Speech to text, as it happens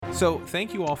So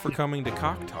thank you all for coming to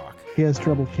Cock Talk. He has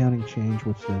trouble counting change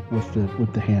with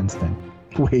the hands thing.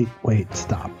 Wait,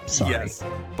 stop. Sorry. Yes,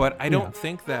 but I don't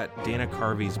think that Dana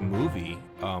Carvey's movie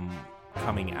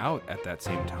coming out at that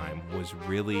same time was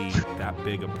really that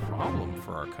big a problem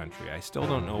for our country. I still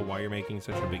don't know why you're making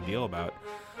such a big deal about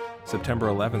September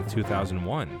 11th,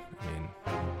 2001. I mean,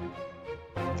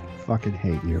 fucking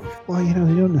hate you. Well, they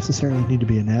don't necessarily need to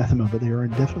be anathema, but they are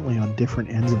definitely on different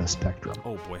ends of a spectrum.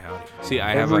 Oh boy, howdy. See,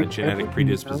 I have a genetic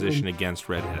predisposition against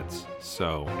redheads,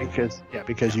 so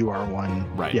because you are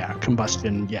one. Right. Yeah,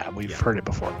 combustion. Yeah, we've heard it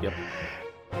before. Yep.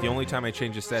 The only time I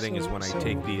change the setting is when I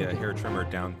take the hair trimmer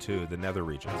down to the nether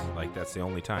regions. Like, that's the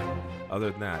only time. Other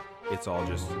than that, it's all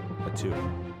just a tube.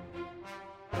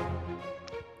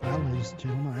 Well, ladies and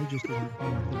gentlemen, I just learned more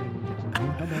than anyone doesn't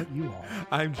know. How about you all?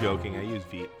 I'm joking. I use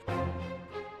Veet.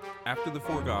 After the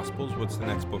four Gospels, what's the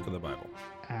next book of the Bible?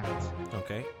 Acts.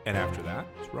 Okay. And after that,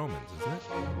 it's Romans, isn't it?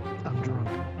 I'm drunk.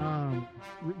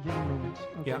 Romans.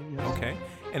 Okay, yeah. yes. Okay.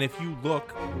 And if you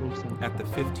look at the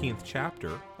 15th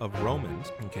chapter of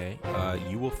Romans, okay,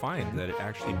 you will find that it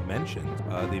actually mentions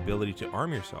the ability to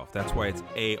arm yourself. That's why it's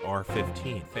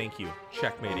AR-15. Thank you.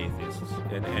 Checkmate, atheists.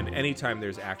 And anytime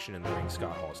there's action in the ring,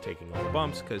 Scott Hall is taking all the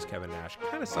bumps because Kevin Nash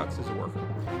kind of sucks as a worker.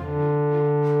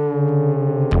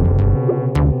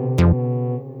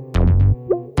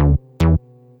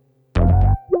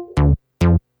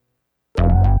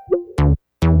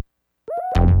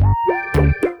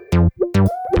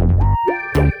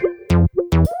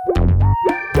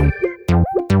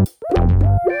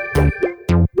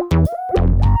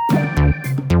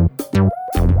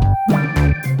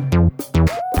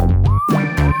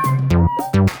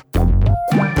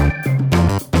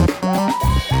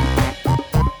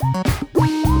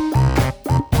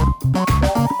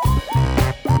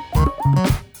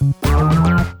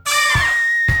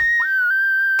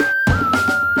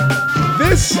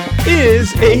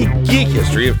 A Geek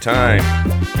History of Time,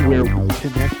 where we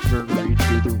connect nerdery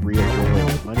to the real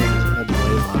world. My name is Ed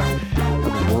Blaylock.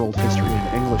 I'm a world history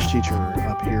and English teacher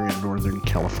up here in Northern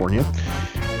California.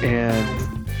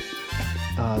 And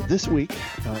this week,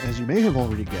 as you may have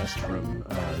already guessed from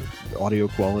audio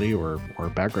quality or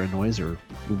background noise or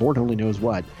Lord only knows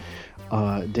what,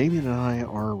 Damien and I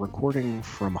are recording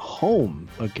from home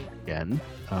again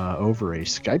over a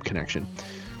Skype connection.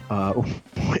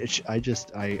 Which I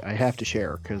have to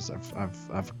share because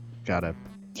I've got to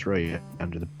throw you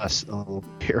under the bus a little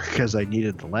here because I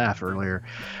needed to laugh earlier.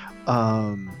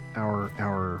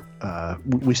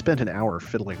 We spent an hour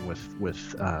fiddling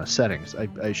with settings.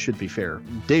 I should be fair.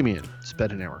 Damien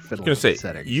spent an hour fiddling with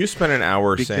settings. You spent an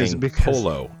hour saying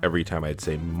Polo every time I'd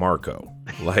say Marco.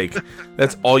 Like,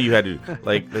 that's all you had to do.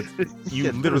 Like, you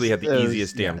literally had the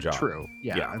easiest damn job. True.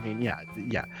 Yeah. I mean, yeah.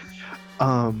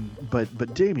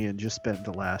 But Damien just spent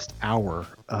the last hour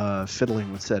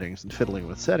fiddling with settings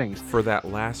for that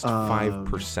last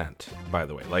 5%. By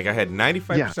the way, like I had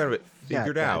 95% of it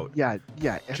figured out. Yeah.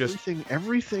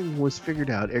 Everything was figured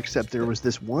out except there was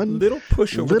this one little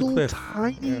push over the cliff.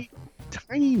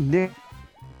 tiny nick.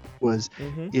 Was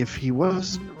if he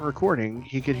wasn't recording,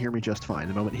 he could hear me just fine.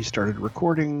 The moment he started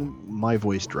recording, my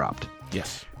voice dropped.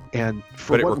 Yes, and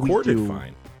but it recorded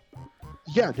fine.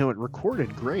 Yeah, no, it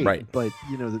recorded great. Right. But,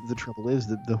 the trouble is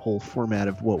that the whole format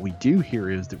of what we do here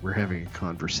is that we're having a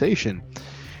conversation.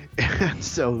 And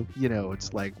so,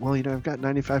 it's like, well, I've got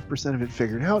 95% of it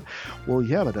figured out. Well,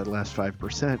 yeah, but that last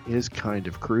 5% is kind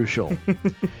of crucial.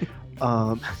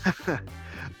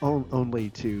 Only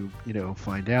to,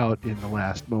 find out in the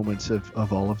last moments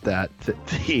of all of that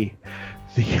the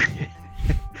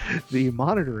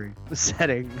monitoring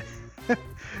setting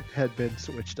had been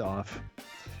switched off.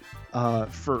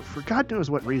 For God knows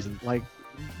what reason. Like,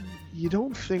 you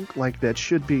don't think like that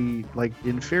should be, like,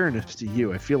 in fairness to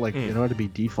you, I feel like it ought to be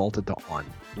defaulted to on.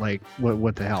 Like,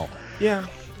 what the hell? Yeah.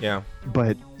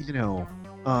 But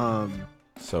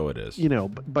so it is.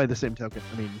 By the same token,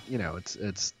 I mean,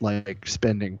 it's like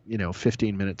spending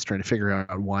 15 minutes trying to figure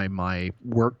out why my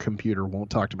work computer won't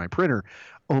talk to my printer,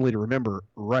 only to remember,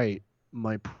 right,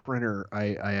 my printer,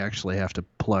 I actually have to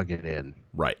plug it in.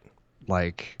 Right.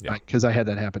 Like, because I had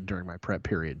that happen during my prep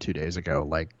period 2 days ago.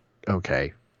 Like,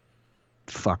 okay,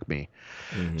 fuck me.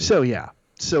 Mm-hmm.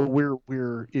 So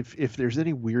we're if there's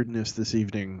any weirdness this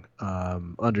evening,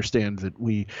 understand that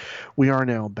we are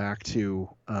now back to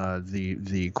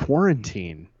the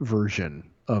quarantine version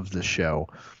of the show.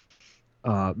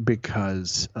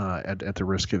 Because at the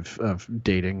risk of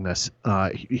dating this,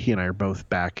 he and I are both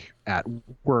back at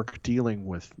work dealing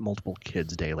with multiple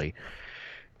kids daily,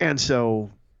 and so.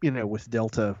 With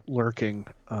Delta lurking,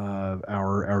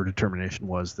 our determination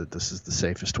was that this is the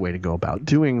safest way to go about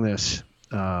doing this.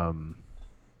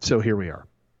 So here we are.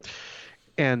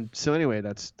 And so anyway,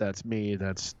 that's me.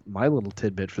 That's my little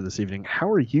tidbit for this evening. How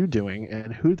are you doing?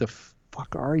 And who the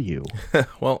fuck are you?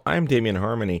 Well, I'm Damien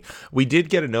Harmony. We did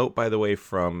get a note, by the way,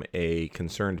 from a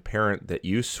concerned parent that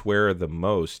you swear the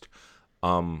most.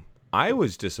 I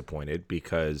was disappointed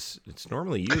because it's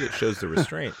normally you that shows the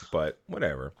restraint, but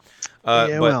whatever. Yeah,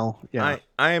 but well, yeah.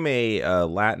 I am a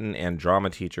Latin and drama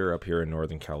teacher up here in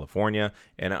Northern California,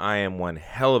 and I am one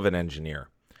hell of an engineer.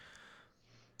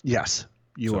 Yes,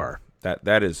 you So are.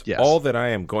 That is Yes. all that I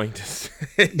am going to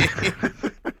say.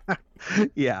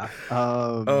 Yeah.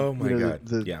 Oh my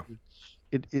God. Yeah.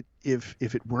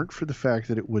 If it weren't for the fact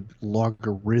that it would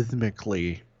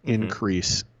logarithmically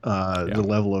increase the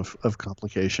level of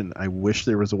complication, I wish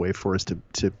there was a way for us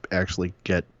to actually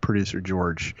get producer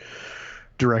George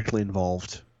directly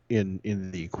involved in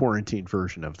the quarantine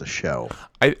version of the show.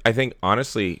 I think,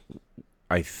 honestly,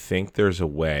 I think there's a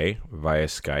way via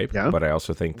Skype, Yeah? but I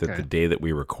also think that the day that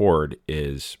we record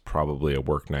is probably a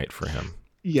work night for him.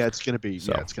 Yeah, it's gonna be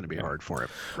So, it's gonna be hard for him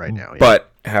right now. Yeah.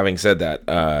 But having said that,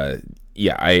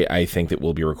 I think that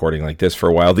we'll be recording like this for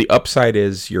a while. The upside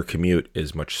is your commute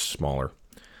is much smaller.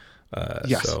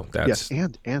 Yes, So that's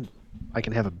and I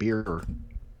can have a beer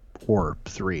or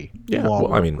three Yeah, while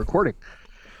well, we're I mean, recording.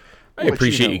 I Which,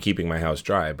 appreciate you know- you keeping my house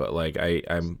dry, but like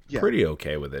I'm Yeah. pretty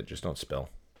okay with it. Just don't spill.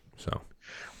 So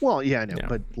Well, yeah, I know, Yeah.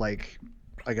 but like,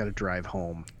 I got to drive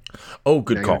home.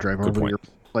 good I call. gotta drive Good over to point. your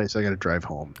place. I got to drive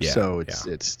home. Yeah, So it's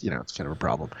it's kind of a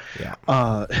problem. Yeah.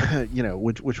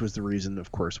 Which was the reason,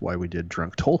 of course, why we did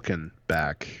Drunk Tolkien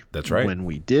back. That's right. When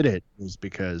we did it was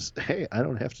because, hey, I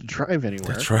don't have to drive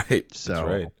anywhere. That's right. So, That's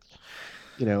right.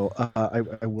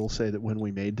 I will say that when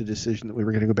we made the decision that we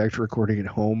were going to go back to recording at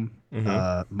home,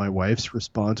 my wife's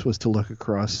response was to look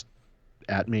across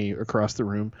at me across the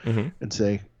room and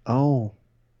say, "Oh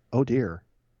dear.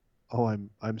 Oh,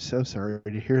 I'm so sorry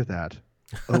to hear that.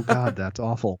 Oh God, that's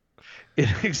awful." In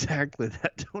exactly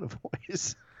that tone of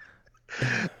voice.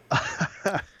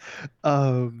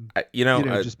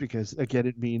 Just because again,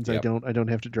 it means Yep. I don't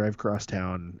have to drive cross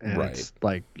town, and Right. it's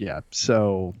like, yeah.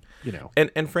 So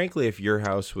And frankly, if your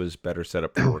house was better set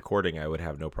up for recording, I would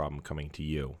have no problem coming to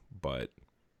you. But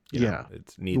you know,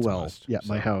 it needs must. yeah,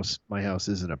 So, my house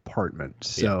is an apartment,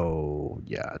 so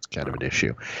yeah, it's kind of an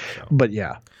issue. so. But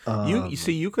yeah, You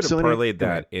see, you could have so parlayed anyway-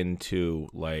 that into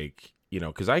like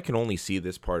because I can only see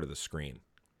this part of the screen.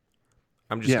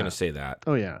 I'm just gonna say that.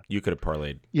 Oh yeah, You could have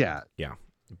parlayed, yeah.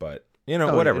 but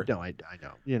Oh, whatever. No, I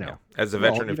know. Yeah. As a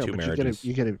veteran of two but marriages,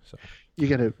 you get a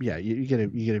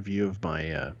view of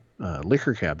my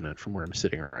liquor cabinet from where I'm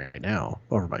sitting right now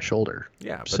over my shoulder.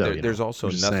 yeah. But So, there's also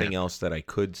I'm just nothing saying. else that I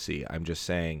could see. I'm just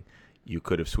saying you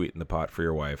could have sweetened the pot for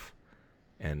your wife,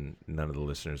 and none of the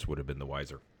listeners would have been the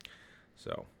wiser.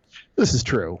 So, This is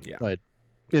true. Yeah. But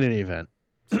in any event,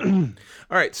 all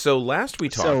right. So last we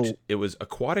talked, So- it was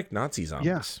aquatic Nazi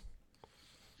zombies.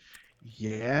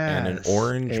 yeah, And an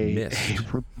orange mist.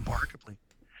 Remarkably,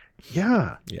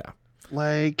 yeah. Yeah.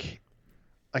 Like,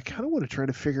 I kind of want to try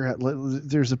to figure out.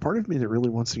 There's a part of me that really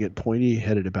wants to get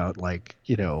pointy-headed about, like,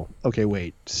 okay,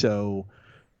 wait. So,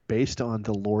 based on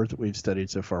the lore that we've studied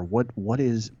so far, what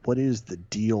is the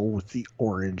deal with the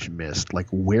orange mist? Like,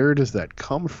 where does that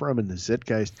come from in the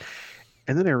zeitgeist?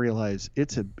 And then I realize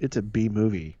it's a B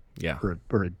movie. Yeah. Or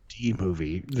a D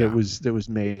movie that was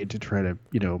made to try to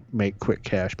make quick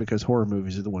cash, because horror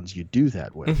movies are the ones you do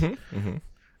that with.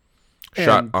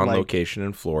 Shot And, on like, location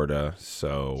in Florida,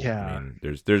 so Yeah. I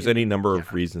mean, there's any number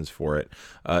of reasons for it.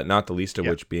 Not the least of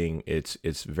which being it's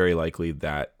very likely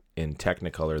that in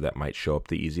Technicolor that might show up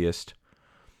the easiest,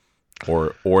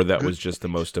 or that was just the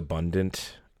most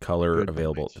abundant color Good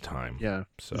available point. at the time. Yeah,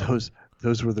 So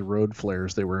those were the road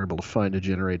flares they were able to find to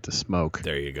generate the smoke.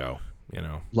 there you go.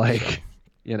 Like,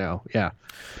 yeah.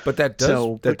 But that does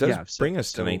So, but does yeah, bring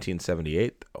us to so-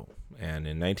 1978 though, and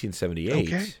in 1978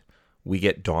 Okay. we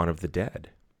get Dawn of the Dead.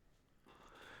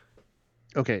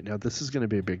 Okay, now this is going to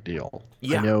be a big deal.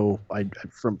 Yeah. I know.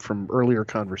 From earlier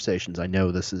conversations, I know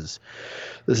this is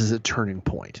a turning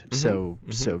point. So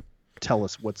tell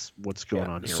us what's going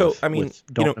on here. So, with, I mean, with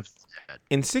Dawn of the Dead.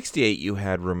 In 68, you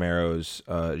had Romero's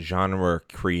genre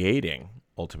creating,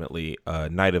 ultimately,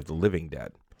 Night of the Living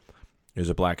Dead. It was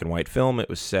a black and white film. It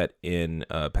was set in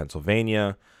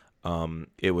Pennsylvania.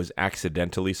 It was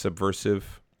accidentally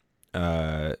subversive.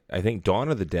 I think Dawn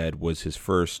of the Dead was his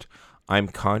first, I'm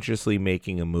consciously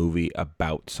making a movie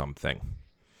about something.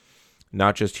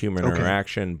 Not just human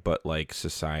interaction, but like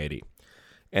society.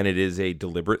 And it is a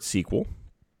deliberate sequel.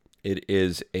 It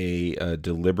is a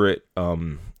deliberate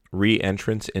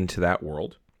re-entrance into that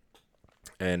world.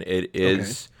 And it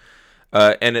is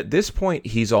And at this point,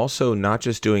 he's also not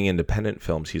just doing independent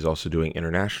films; he's also doing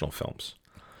international films.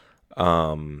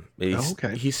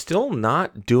 He's still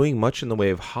not doing much in the way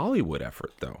of Hollywood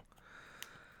effort, though.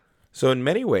 So in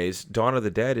many ways, Dawn of the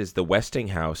Dead is the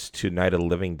Westinghouse to Night of the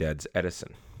Living Dead's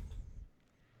Edison.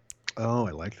 Oh,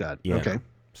 I like that. Yeah. Okay.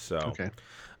 So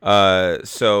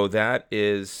that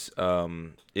is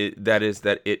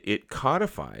it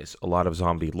codifies a lot of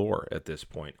zombie lore at this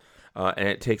point, and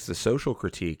it takes the social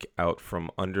critique out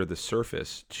from under the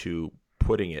surface to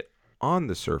putting it on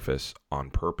the surface on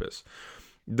purpose.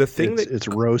 The thing it's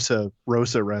Rosa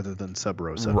rather than Sub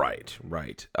Rosa. Right.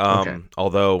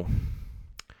 Although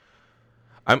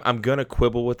I'm gonna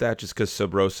quibble with that just because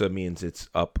Sub Rosa means it's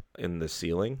up in the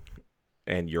ceiling,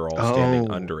 and you're all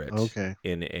standing under it. Okay.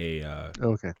 In a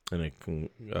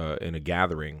in a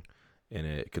gathering, in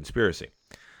a conspiracy.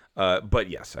 But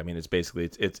yes, I mean it's basically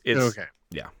it's okay.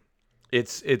 Yeah,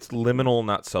 it's liminal,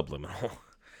 not subliminal.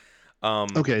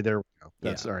 Okay, there we go.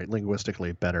 That's all right.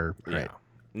 Linguistically better. Right. Yeah.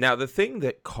 Now, the thing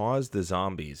that caused the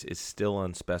zombies is still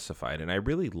unspecified, and I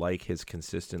really like his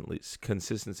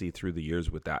consistency through the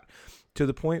years with that, to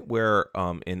the point where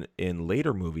in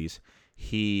later movies,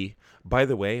 by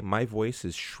the way, my voice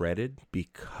is shredded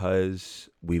because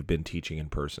we've been teaching in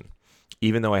person.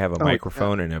 Even though I have a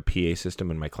microphone and a PA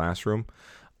system in my classroom,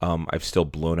 I've still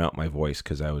blown out my voice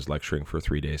because I was lecturing for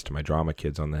 3 days to my drama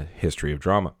kids on the history of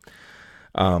drama.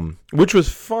 Which was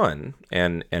fun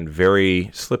and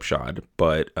very slipshod,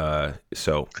 but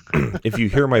so if you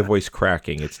hear my voice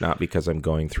cracking, it's not because I'm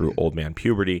going through old man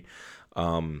puberty.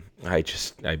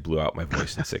 I blew out my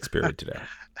voice in sixth period today.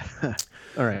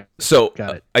 All right. So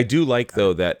got it. I do like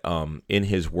though that in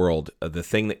his world, the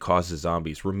thing that causes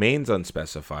zombies remains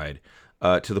unspecified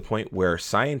to the point where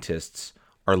scientists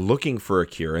are looking for a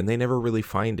cure and they never really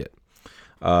find it.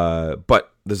 But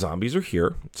the zombies are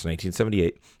here. It's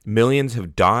 1978. Millions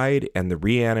have died, and the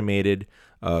reanimated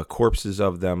corpses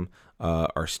of them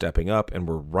are stepping up, and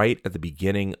we're right at the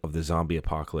beginning of the zombie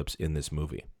apocalypse in this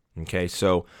movie. Okay,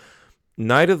 so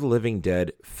Night of the Living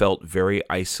Dead felt very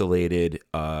isolated,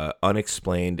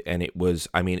 unexplained, and it was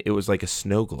like a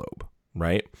snow globe,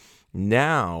 right?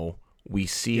 Now we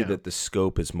see that the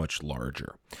scope is much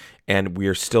larger, and we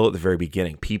are still at the very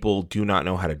beginning. People do not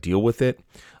know how to deal with it.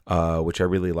 Which I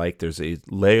really like. There's a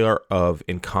layer of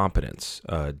incompetence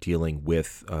dealing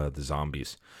with the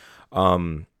zombies.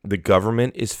 The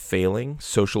government is failing.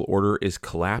 Social order is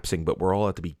collapsing, but we're all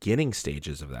at the beginning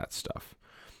stages of that stuff.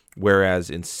 Whereas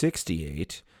in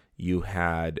 68, you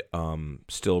had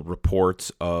still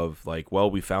reports of like, well,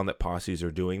 we found that posses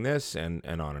are doing this and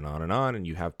on and on and on. And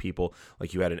you have people,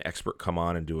 like you had an expert come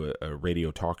on and do a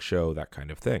radio talk show, that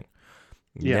kind of thing.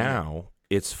 Yeah. Now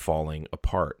it's falling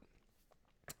apart.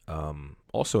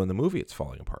 Also in the movie, it's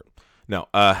falling apart. Now,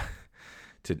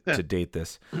 to date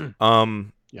this,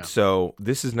 so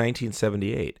this is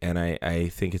 1978, and I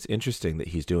think it's interesting that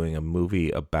he's doing a movie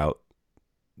about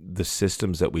the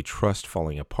systems that we trust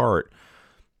falling apart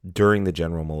during the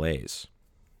general malaise.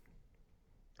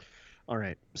 All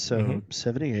right, so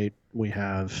 78, we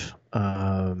have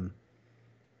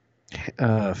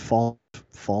fall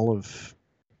of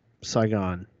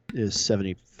Saigon is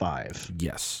 75.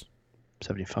 Yes.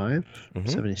 75?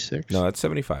 76? No, that's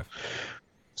 75.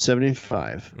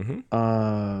 75.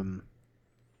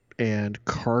 And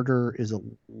Carter is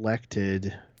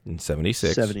elected in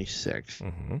 76. 76.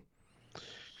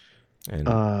 And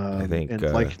I think, and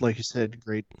like you said,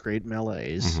 great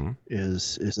malaise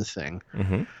is a thing.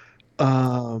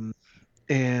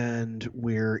 And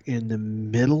we're in the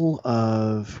middle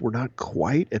of, we're not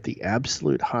quite at the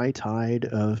absolute high tide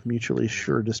of mutually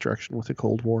assured destruction with the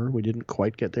Cold War. We didn't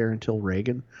quite get there until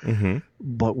Reagan,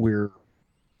 but we're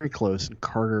very close. And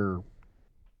Carter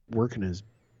working his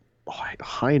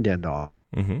hind end off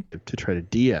to try to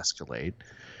de-escalate.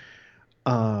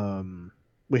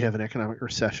 We have an economic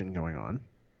recession going on.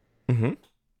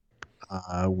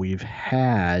 We've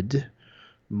had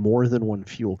more than one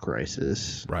fuel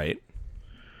crisis. Right.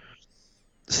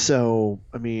 So,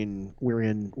 I mean, we're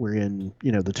in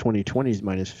the 2020s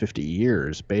minus 50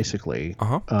 years, basically.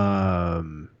 It's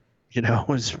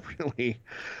really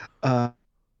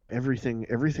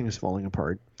everything is falling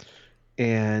apart.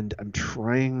 And I'm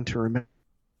trying to remember,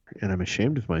 and I'm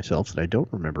ashamed of myself that I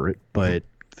don't remember it, but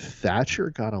Thatcher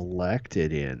got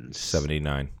elected in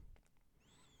 79.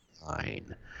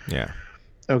 Yeah.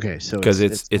 Okay, so because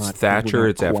it's Thatcher,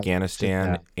 it's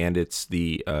Afghanistan, and it's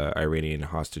the Iranian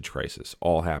hostage crisis.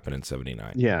 All happened in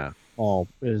 79. Yeah,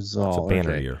 it's a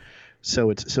banner year. So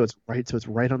it's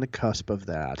right on the cusp of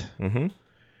that. And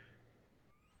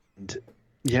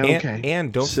okay.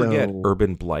 And don't forget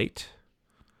urban blight.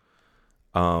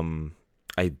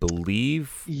 I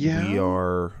believe Yeah. we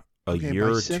are a Okay, year by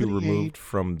or two 78 removed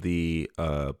from the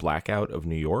blackout of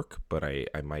New York, but I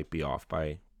might be off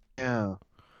by Yeah,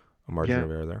 a margin yeah,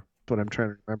 of error there. that's what I'm trying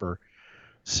to remember.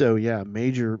 So yeah,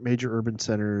 major urban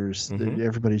centers. Mm-hmm.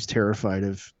 Everybody's terrified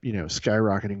of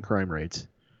skyrocketing crime rates.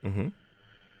 Mm-hmm.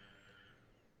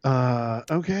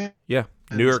 Okay. Yeah,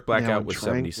 New And York now blackout I'm was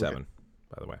trying to look 77,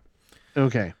 by the way.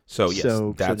 Okay. So yes,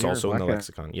 So that's New York also in the blackout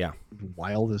lexicon. Yeah.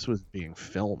 while this was being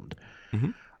filmed.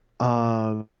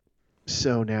 Mm-hmm.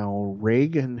 So now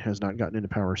Reagan has not gotten into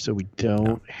power, so we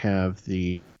don't have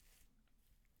the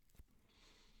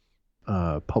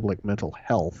public mental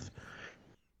health.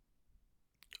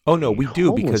 Oh no, we do,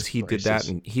 Homeless because he did that, crisis.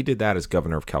 and he did that as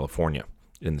governor of California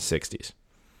in the 60s.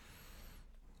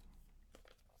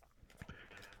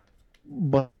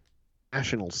 But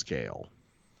national scale,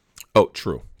 Oh,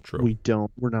 true.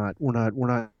 we're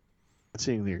not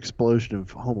seeing the explosion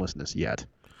of homelessness yet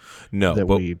No, that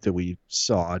but we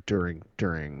saw during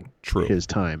True. his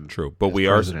time. True, but as we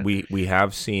president. we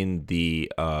have seen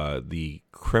the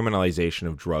criminalization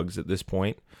of drugs at this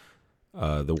point.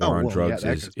 The war on drugs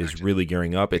is really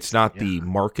gearing up. It's not the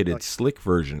marketed slick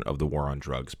version of the war on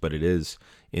drugs, but it is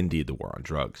indeed the war on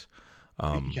drugs.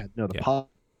 The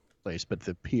place, but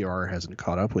the PR hasn't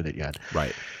caught up with it yet.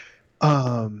 Right.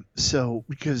 So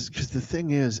because the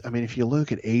thing is, I mean, if you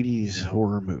look at 80s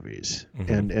horror movies,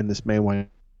 Mm-hmm. and this may wind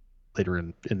later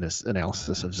in this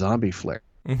analysis of zombie flick,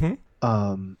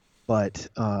 Mm-hmm. but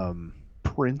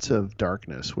Prince of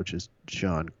Darkness, which is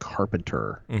John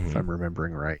Carpenter, Mm-hmm. if I'm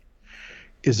remembering right,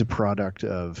 is a product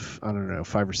of, I don't know,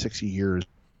 5 or 6 years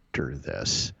after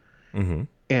this. Mm-hmm.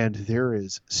 And there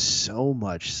is so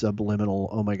much subliminal,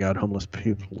 oh my God, homeless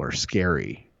people are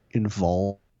scary,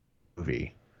 involved in the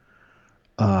movie.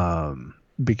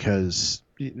 Because,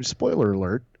 spoiler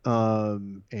alert,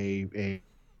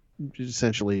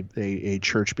 essentially a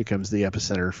church becomes the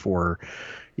epicenter for,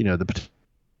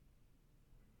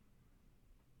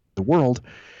 the world,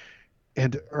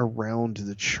 and around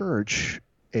the church,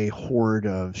 a horde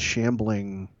of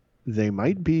shambling, they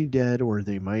might be dead or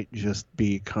they might just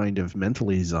be kind of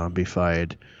mentally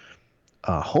zombified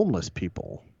homeless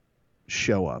people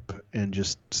show up and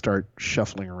just start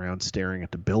shuffling around staring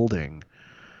at the building.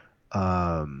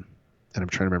 And I'm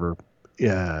trying to remember,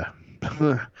 I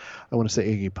want to say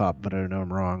Iggy Pop, but I know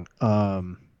I'm wrong.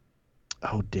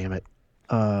 Oh damn it.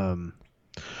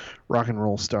 Rock and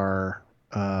roll star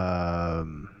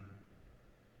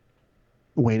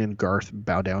Wayne and Garth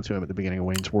bow down to him at the beginning of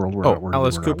Wayne's World.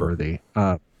 Alice Cooper.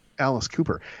 Alice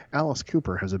Cooper. Alice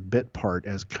Cooper has a bit part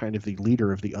as kind of the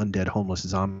leader of the undead homeless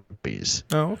zombies.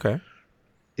 Oh, okay.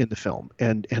 In the film,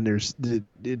 and there's it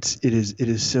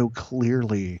is so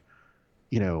clearly,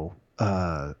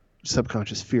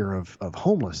 subconscious fear of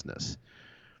homelessness.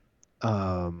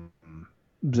 That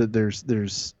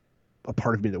there's a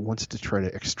part of me that wants to try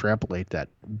to extrapolate that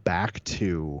back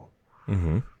to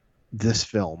this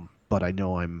film, but I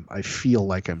know I feel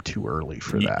like I'm too early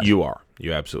for that. You are.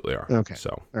 You absolutely are. Okay. So,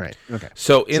 all right. Okay.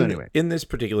 So anyway. in this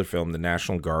particular film, the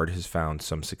National Guard has found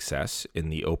some success in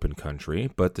the open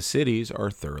country, but the cities are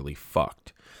thoroughly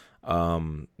fucked.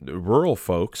 The rural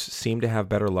folks seem to have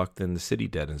better luck than the city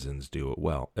denizens do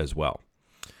as well.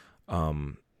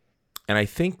 And I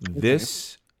think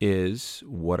this is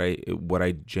what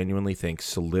I genuinely think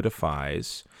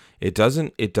solidifies. It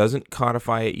doesn't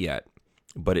codify it yet,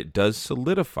 but it does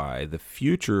solidify the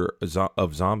future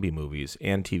of zombie movies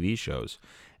and TV shows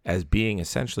as being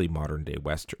essentially modern day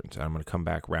westerns. And I'm going to come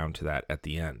back around to that at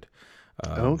the end.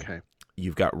 Okay.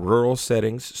 You've got rural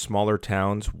settings, smaller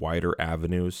towns, wider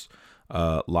avenues,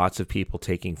 lots of people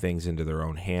taking things into their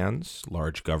own hands,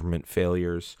 large government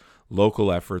failures,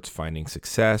 local efforts finding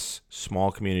success,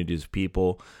 small communities of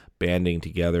people banding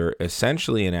together,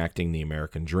 essentially enacting the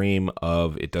American dream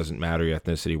of it doesn't matter your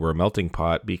ethnicity, we're a melting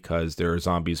pot because there are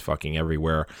zombies fucking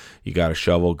everywhere. You got a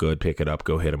shovel, good, pick it up,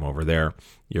 go hit them over there.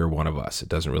 You're one of us. It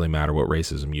doesn't really matter what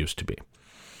racism used to be.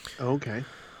 Okay.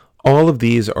 All of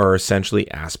these are essentially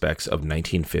aspects of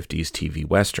 1950s TV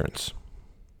westerns.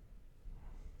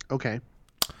 Okay.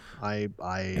 I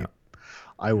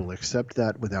will accept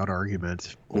that without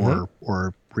argument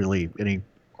or really any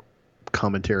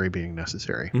commentary being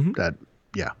necessary. That,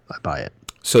 I buy it.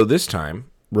 So this time,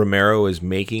 Romero is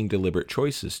making deliberate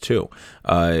choices too.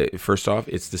 First off,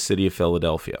 it's the city of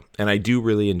Philadelphia. And I do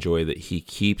really enjoy that he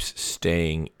keeps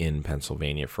staying in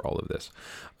Pennsylvania for all of this.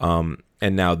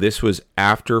 And now this was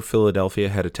after Philadelphia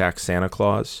had attacked Santa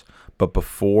Claus, but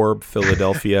before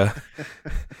Philadelphia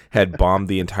had bombed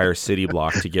the entire city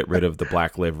block to get rid of the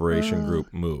Black Liberation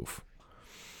Group MOVE.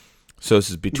 So this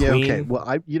is between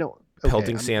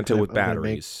pelting Santa with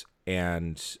batteries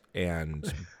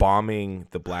and bombing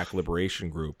the Black Liberation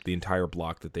Group, the entire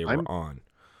block that they were on.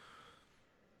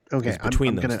 Okay,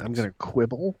 I'm gonna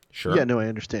quibble. Sure. Yeah, no, I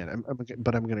understand.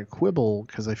 But I'm gonna quibble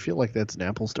because I feel like that's an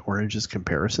apples to oranges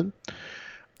comparison,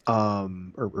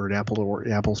 or an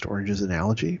apples to oranges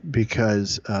analogy.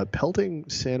 Because pelting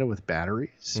Santa with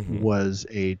batteries was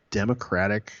a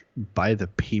democratic, by the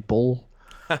people,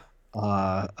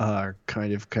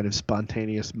 kind of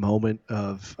spontaneous moment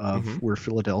of we're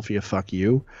Philadelphia, fuck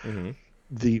you.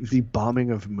 The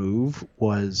bombing of Move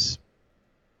was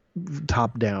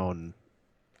top down,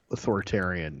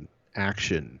 authoritarian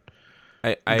action.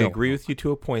 I agree with you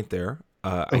to a point there.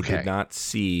 I did not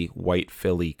see white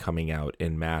Philly coming out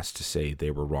en masse to say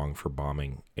they were wrong for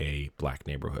bombing a black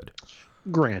neighborhood.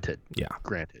 Granted. Yeah.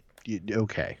 Granted.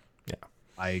 Okay. Yeah.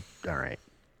 All right.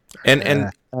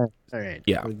 And all right.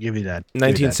 Yeah. I'll give you that.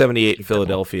 1978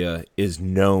 Philadelphia is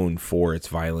known for its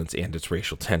violence and its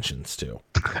racial tensions too.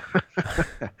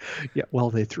 Yeah, well,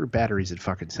 they threw batteries at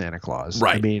fucking Santa Claus.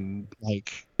 Right. I mean,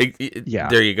 like, yeah.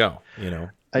 There you go.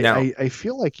 I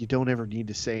feel like you don't ever need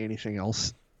to say anything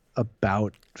else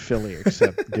about Philly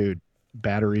except, dude,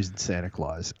 batteries and Santa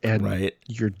Claus, and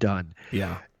you're done.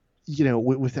 Yeah.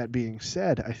 With that being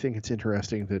said, I think it's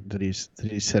interesting that he's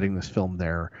setting this film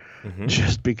there,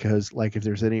 just because, like, if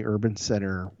there's any urban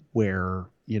center where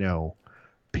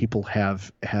people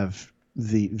have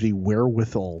the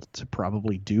wherewithal to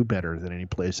probably do better than any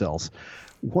place else,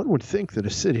 one would think that a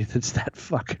city that's that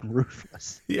fucking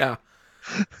ruthless. Yeah.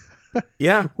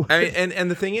 Yeah. I mean, and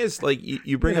the thing is, like,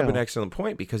 you bring up an excellent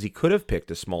point, because he could have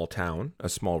picked a small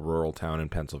rural town in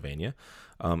Pennsylvania.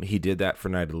 He did that for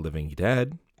Night of the Living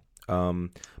Dead.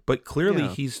 But clearly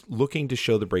he's looking to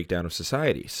show the breakdown of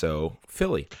society. So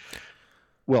Philly.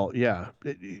 Well, yeah.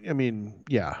 I mean,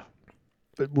 yeah.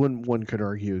 But one could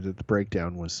argue that the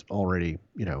breakdown was already,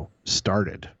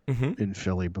 started in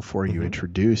Philly before you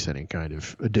introduce any kind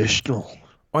of additional.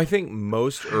 Well, I think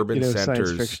most urban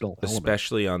centers,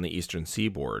 especially element on the Eastern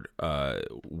Seaboard,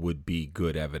 would be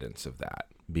good evidence of that.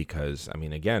 Because, I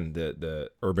mean, again,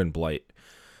 the urban blight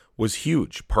was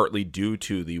huge, partly due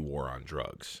to the war on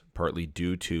drugs, partly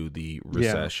due to the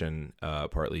recession,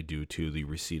 partly due to the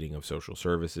receding of social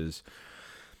services,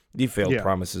 the failed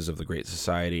promises of the Great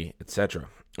Society, etc.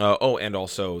 And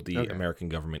also the American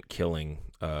government killing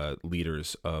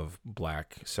leaders of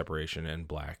black separation and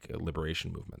black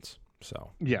liberation movements.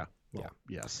 So yes.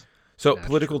 So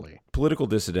political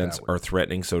dissidents are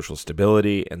threatening social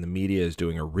stability, and the media is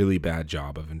doing a really bad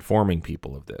job of informing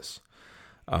people of this.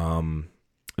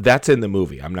 That's in the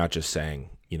movie. I'm not just saying,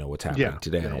 what's happening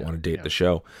today. I don't want to date the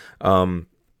show.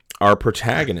 Our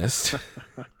protagonist,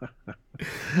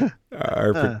 the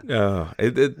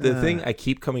thing I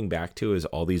keep coming back to is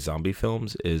all these zombie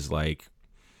films is like,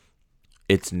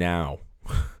 it's now.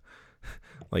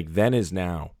 Like, then is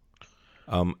now.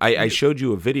 I showed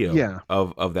you a video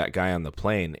of that guy on the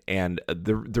plane, and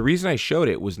the reason I showed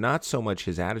it was not so much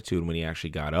his attitude when he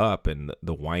actually got up and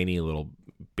the whiny little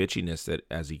bitchiness that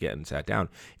as he get and sat down.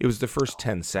 It was the first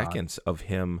 10 seconds of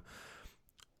him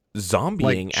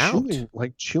zombieing out,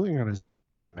 chewing on his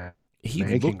he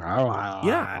making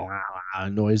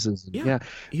noises.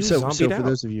 So for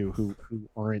those of you who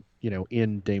aren't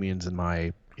in Damien's and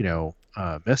my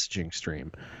messaging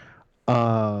stream,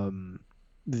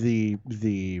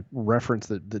 the reference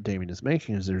that Damien is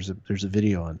making is there's a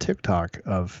video on TikTok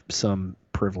of some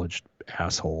privileged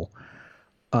asshole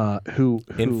who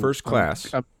in first class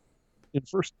with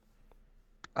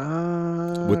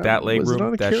that leg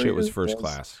room, that shit was first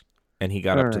class, and he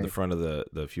got up to the front of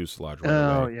the fuselage right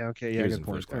away. Good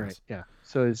point. All right,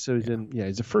 so he's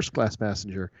he's a first class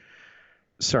passenger.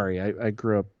 Sorry, I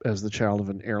grew up as the child of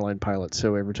an airline pilot,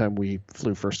 so every time we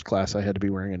flew first class, I had to be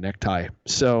wearing a necktie.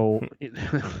 So,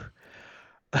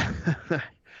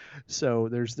 so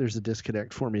there's a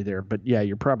disconnect for me there. But yeah,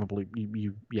 you're probably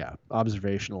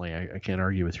observationally, I can't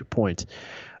argue with your point.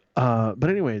 But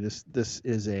anyway, this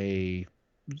is a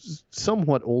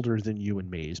somewhat older than you and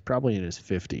me. He's probably in his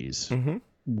 50s,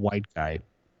 white guy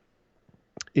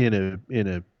in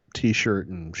a t-shirt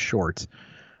and shorts,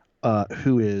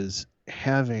 who is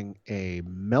having a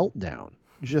meltdown,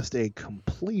 just a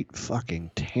complete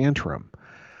fucking tantrum.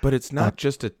 But it's not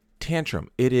just a tantrum.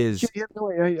 It is.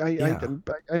 I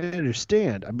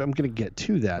understand. I'm going to get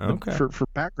to that. Okay. But for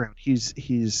background, he's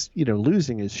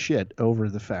losing his shit over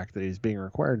the fact that he's being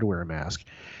required to wear a mask.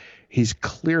 He's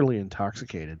clearly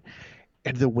intoxicated,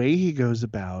 and the way he goes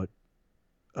about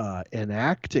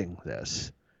enacting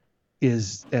this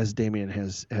is, as Damien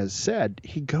has said,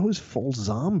 he goes full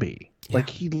zombie. Like,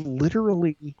 he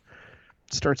literally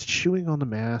starts chewing on the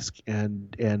mask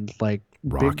and like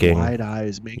big Rocking. wide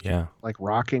eyes, making like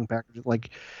rocking back,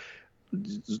 like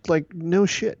no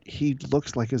shit, he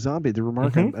looks like a zombie. The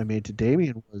remark I made to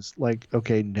Damien was like,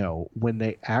 okay, no, when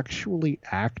they actually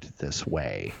act this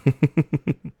way,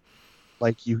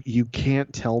 like you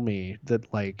can't tell me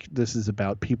that like this is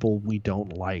about people we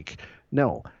don't like.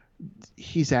 No,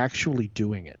 he's actually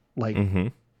doing it.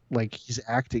 Like he's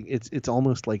acting. It's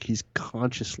almost like he's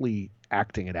consciously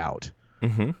acting it out.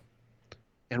 And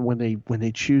when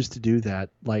they choose to do that,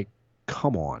 like,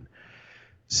 come on.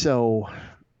 So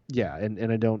yeah,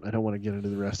 and I don't want to get into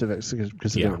the rest of it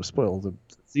because I don't want to spoil the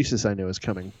thesis I know is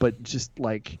coming. But just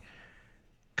like,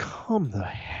 come the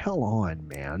hell on,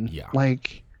 man. Yeah.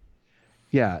 Like,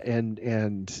 yeah,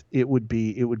 and it would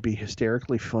be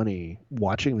hysterically funny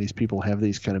watching these people have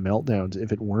these kind of meltdowns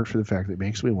if it weren't for the fact that it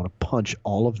makes me want to punch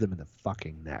all of them in the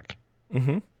fucking neck.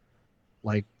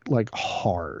 Like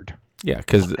hard. Yeah,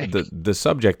 because the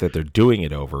subject that they're doing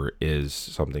it over is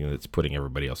something that's putting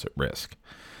everybody else at risk.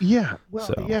 Yeah. Well,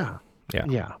 So, yeah.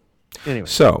 Anyway.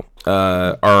 So,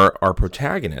 our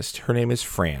protagonist, her name is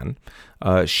Fran.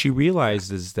 She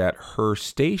realizes that her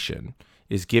station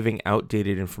is giving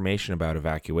outdated information about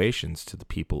evacuations to the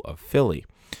people of Philly.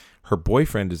 Her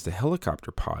boyfriend is the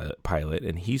helicopter pilot,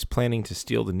 and he's planning to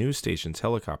steal the news station's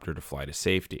helicopter to fly to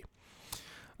safety.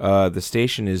 The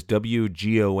station is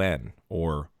WGON,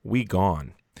 or We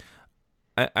Gone.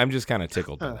 I'm just kind of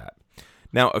tickled by that.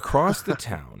 Now, across the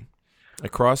town,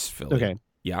 across Philly. Okay.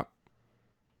 Yeah.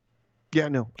 Yeah,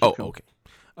 no. Okay.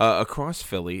 Across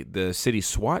Philly, the city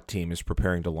SWAT team is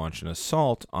preparing to launch an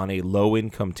assault on a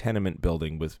low-income tenement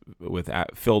building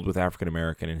filled with African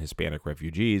American and Hispanic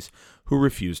refugees who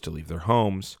refuse to leave their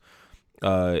homes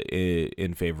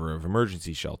in favor of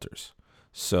emergency shelters.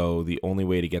 So the only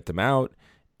way to get them out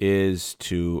is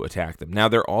to attack them. Now,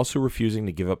 they're also refusing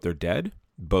to give up their dead,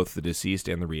 both the deceased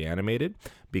and the reanimated,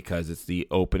 because it's the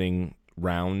opening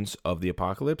rounds of the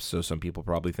apocalypse. So some people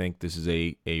probably think this is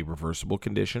a reversible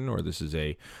condition or this is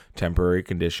a temporary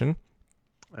condition.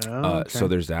 Okay. So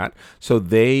there's that. So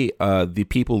they, the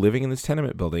people living in this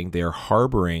tenement building, they are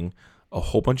harboring a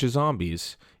whole bunch of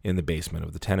zombies in the basement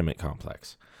of the tenement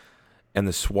complex. And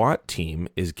the SWAT team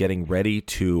is getting ready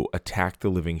to attack the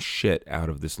living shit out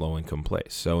of this low-income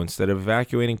place. So instead of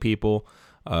evacuating people,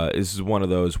 this is one of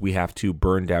those, we have to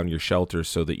burn down your shelter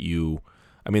so that you...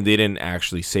 I mean, they didn't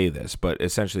actually say this, but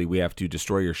essentially we have to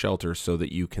destroy your shelter so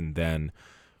that you can then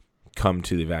come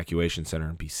to the evacuation center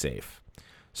and be safe.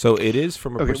 So it is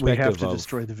from a perspective of... we have to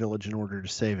destroy the village in order to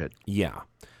save it. Yeah.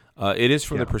 It is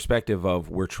from the perspective of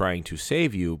we're trying to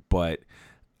save you, but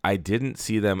I didn't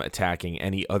see them attacking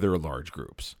any other large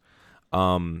groups.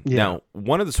 Now,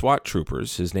 one of the SWAT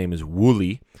troopers, his name is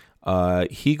Wooly,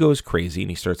 he goes crazy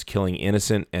and he starts killing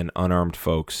innocent and unarmed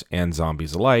folks and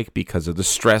zombies alike because of the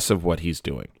stress of what he's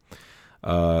doing.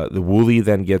 The Wooly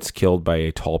then gets killed by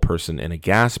a tall person in a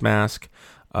gas mask,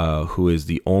 who is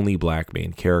the only black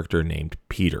main character named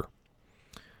Peter.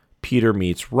 Peter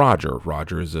meets Roger.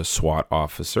 Roger is a SWAT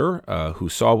officer who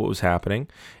saw what was happening,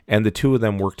 and the two of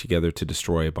them work together to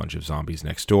destroy a bunch of zombies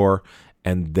next door.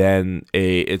 And then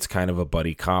it's kind of a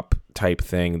buddy cop type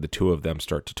thing. The two of them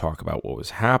start to talk about what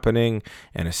was happening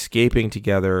and escaping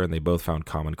together, and they both found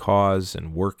common cause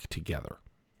and work together.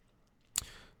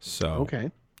 So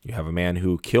you have a man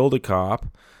who killed a cop,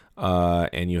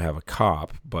 and you have a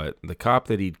cop, but the cop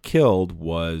that he'd killed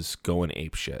was going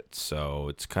apeshit. So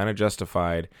it's kind of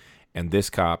justified, and this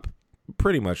cop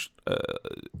pretty much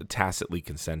tacitly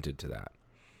consented to that.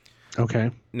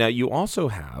 Okay. Now, you also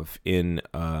have in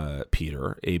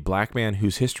Peter a black man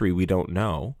whose history we don't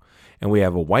know, and we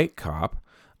have a white cop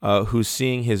who's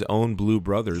seeing his own blue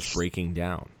brothers breaking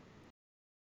down.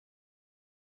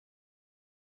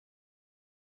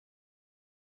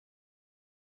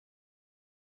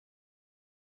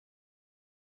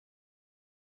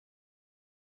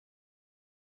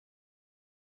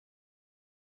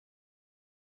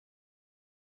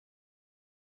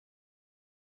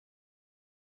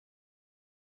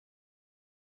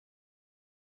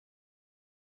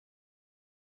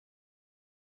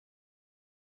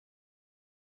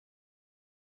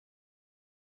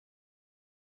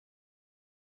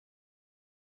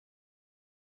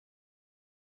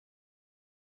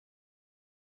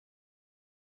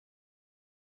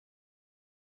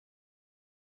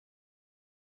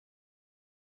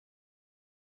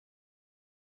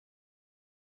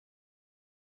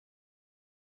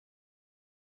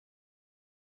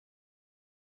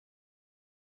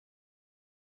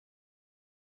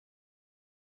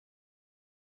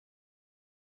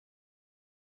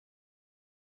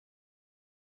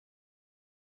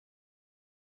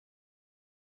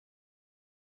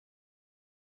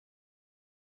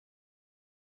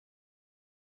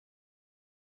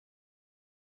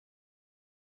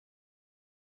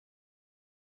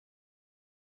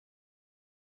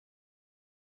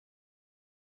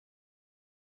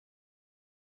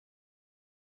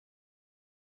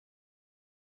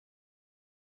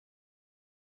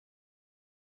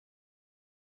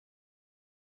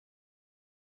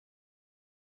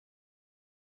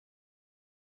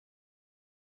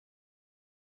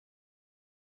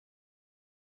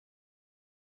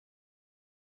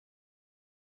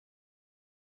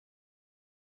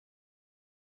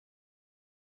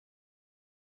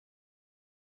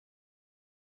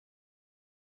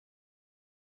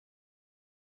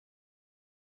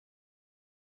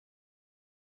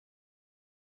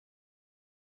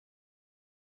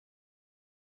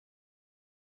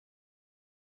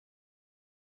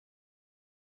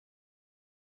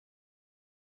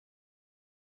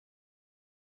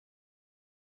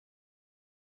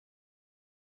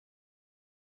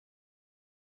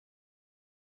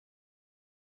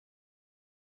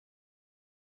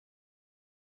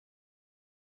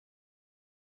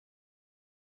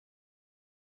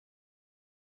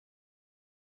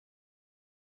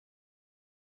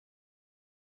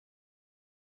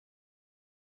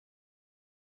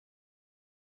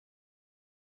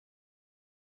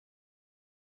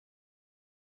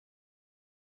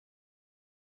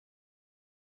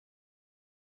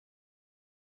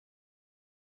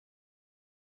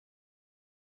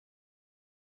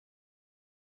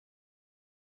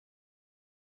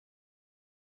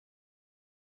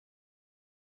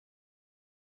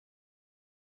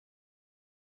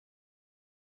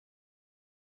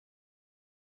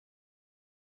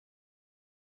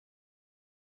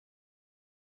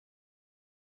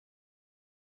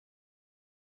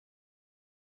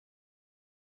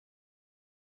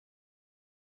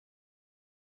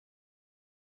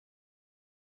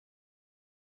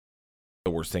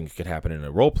 the worst thing that could happen in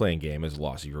a role-playing game is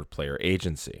loss of your player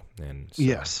agency. And so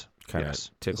yes. kind of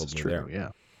tickled me there. Yeah.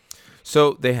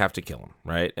 So they have to kill him,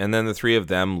 right? And then the three of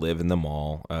them live in the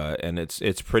mall, and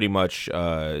it's pretty much,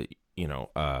 not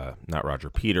Roger,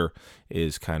 Peter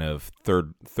is kind of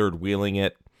third wheeling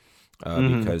it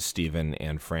because Stephen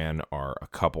and Fran are a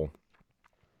couple,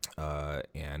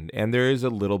 and there is a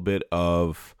little bit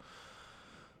of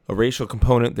a racial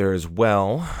component there as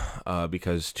well,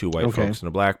 because two white folks and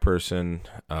a black person,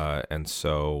 and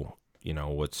so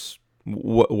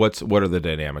what are the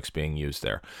dynamics being used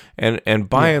there, and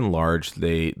by and large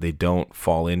they don't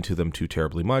fall into them too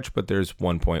terribly much, but there's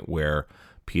one point where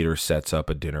Peter sets up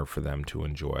a dinner for them to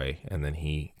enjoy, and then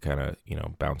he kind of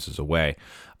bounces away,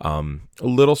 a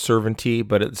little servanty,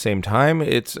 but at the same time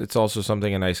it's also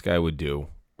something a nice guy would do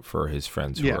for his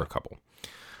friends who are a couple.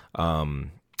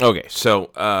 Okay,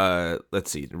 so let's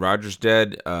see. Roger's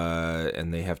dead,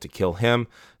 and they have to kill him.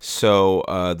 So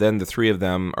then the three of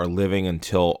them are living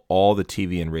until all the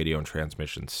TV and radio and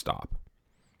transmissions stop.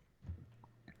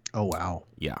 Oh, wow.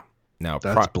 Yeah. Now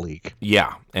that's bleak.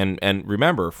 Yeah, and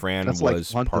remember, Fran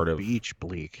was like part of Beach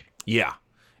bleak. Yeah,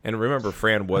 and remember,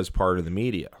 Fran was part of the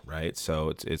media, right?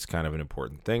 So it's kind of an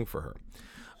important thing for her.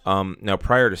 Now,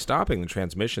 prior to stopping, the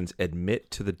transmissions admit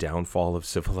to the downfall of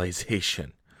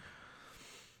civilization.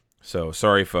 So,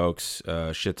 sorry, folks,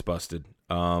 shit's busted.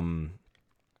 And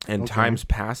time's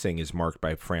passing is marked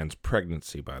by Fran's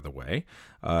pregnancy, by the way,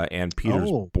 and Peter's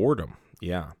boredom.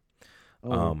 Yeah.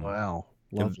 Wow.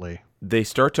 Lovely. They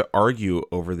start to argue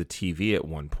over the TV at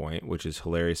one point, which is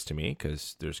hilarious to me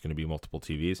because there's going to be multiple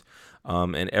TVs.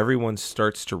 And everyone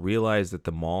starts to realize that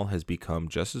the mall has become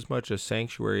just as much a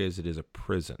sanctuary as it is a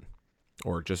prison,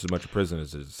 or just as much a prison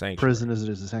as it is a sanctuary. Prison as it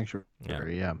is a sanctuary,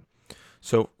 yeah.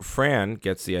 So Fran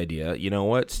gets the idea, you know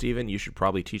what, Stephen, you should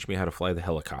probably teach me how to fly the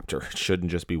helicopter. It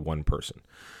shouldn't just be one person.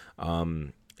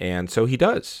 And so he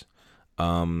does.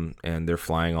 And they're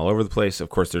flying all over the place. Of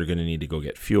course, they're going to need to go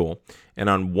get fuel. And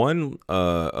on one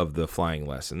of the flying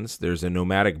lessons, there's a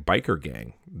nomadic biker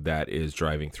gang that is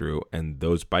driving through, and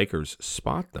those bikers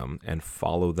spot them and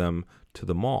follow them to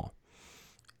the mall.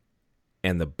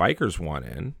 And the bikers want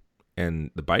in,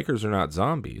 and the bikers are not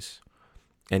zombies.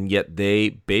 And yet they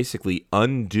basically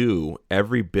undo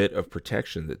every bit of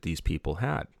protection that these people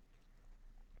had.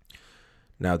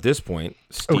 Now, at this point,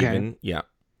 Stephen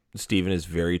is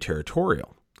very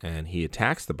territorial, and he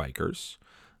attacks the bikers.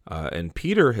 And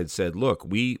Peter had said, look,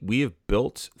 we have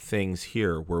built things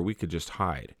here where we could just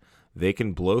hide. They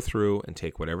can blow through and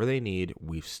take whatever they need.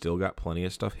 We've still got plenty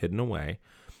of stuff hidden away.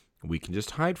 We can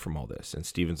just hide from all this. And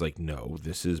Stephen's like, no,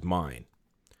 this is mine.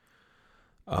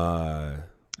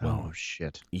 Oh,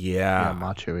 shit. Yeah.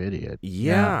 Macho idiot.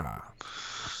 Yeah.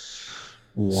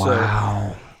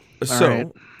 Wow.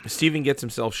 So Stephen gets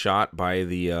himself shot by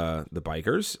the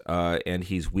bikers, and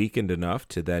he's weakened enough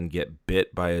to then get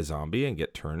bit by a zombie and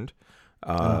get turned.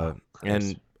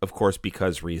 And, of course,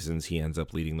 because reasons, he ends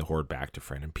up leading the horde back to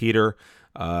Fran and Peter.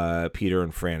 Peter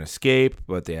and Fran escape,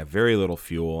 but they have very little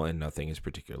fuel, and nothing is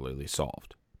particularly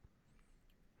solved.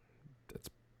 That's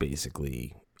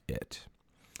basically it.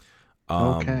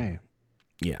 Okay.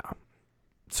 Yeah.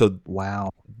 So wow.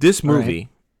 This movie,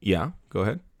 yeah, go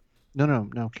ahead. No,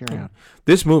 carry on.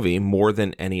 This movie, more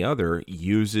than any other,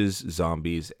 uses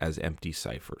zombies as empty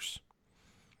ciphers.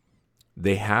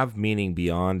 They have meaning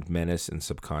beyond menace and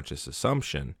subconscious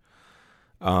assumption.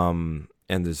 And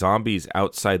the zombies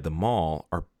outside the mall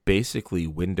are basically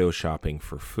window shopping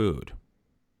for food.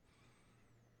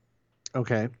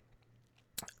 Okay.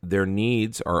 Their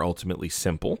needs are ultimately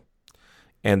simple,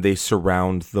 and they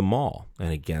surround the mall.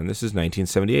 And again, this is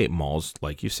 1978. Malls,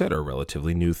 like you said, are a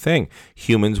relatively new thing.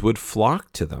 Humans would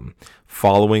flock to them,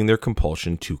 following their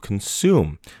compulsion to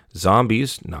consume.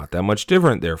 Zombies, not that much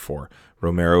different, therefore.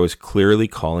 Romero is clearly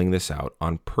calling this out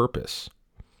on purpose.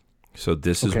 So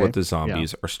this is what the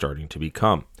zombies are starting to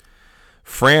become.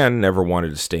 Fran never wanted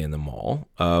to stay in the mall,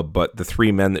 but the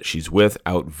three men that she's with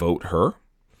outvote her.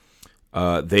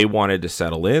 They wanted to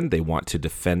settle in. They want to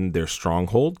defend their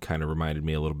stronghold. Kind of reminded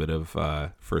me a little bit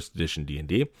of first edition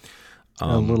D&D.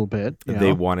 A little bit. Yeah.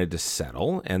 They wanted to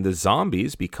settle, and the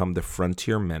zombies become the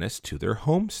frontier menace to their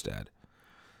homestead.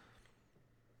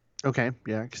 Okay,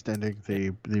 yeah, extending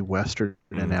the Western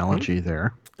analogy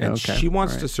there. And she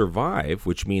wants to survive,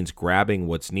 which means grabbing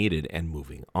what's needed and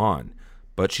moving on.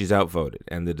 But she's outvoted,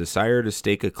 and the desire to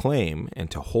stake a claim and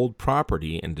to hold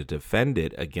property and to defend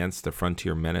it against the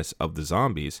frontier menace of the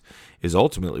zombies is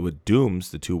ultimately what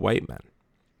dooms the two white men.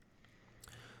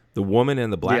 The woman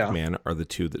and the black man are the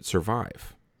two that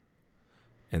survive.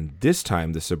 And this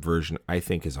time, the subversion, I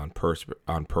think, is on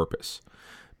purpose.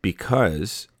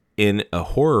 Because in a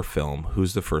horror film,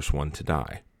 who's the first one to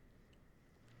die?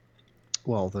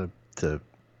 Well, the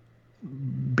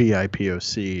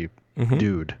BIPOC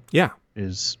dude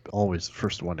is always the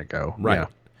first one to go. Right. Yeah.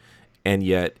 And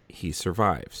yet he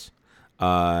survives.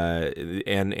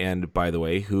 And by the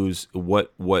way,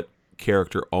 what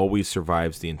character always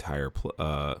survives the entire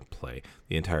play,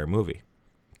 the entire movie?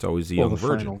 It's always the young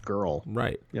virgin. Final girl.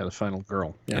 Right. Yeah, the final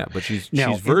girl. Yeah, but she's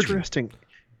virgin. Interesting.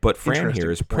 But Fran here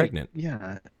is pregnant.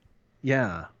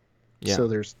 Yeah. So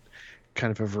there's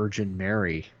kind of a Virgin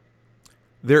Mary.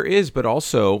 There is, but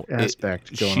also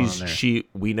aspect going on there.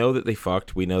 We know that they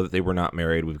fucked. We know that they were not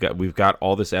married. We've got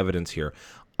all this evidence here.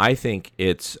 I think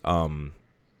it's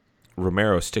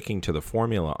Romero sticking to the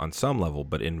formula on some level,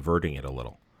 but inverting it a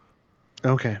little.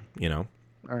 Okay. You know?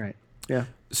 All right. Yeah.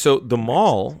 So the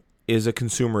mall is a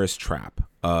consumerist trap.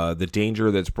 The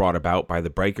danger that's brought about by the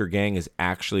biker gang is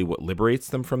actually what liberates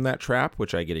them from that trap,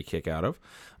 which I get a kick out of.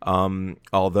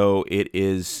 Although it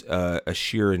is a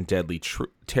sheer and deadly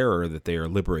terror that they are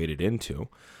liberated into.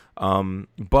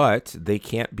 But they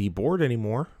can't be bored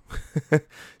anymore.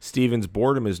 Steven's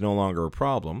boredom is no longer a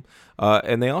problem.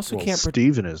 And they also can't...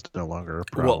 Steven is no longer a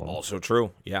problem. Well, also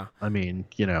true, yeah. I mean,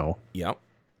 you know... Yep.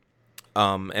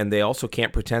 And they also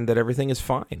can't pretend that everything is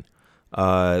fine.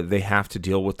 They have to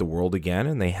deal with the world again,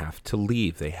 and they have to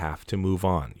leave. They have to move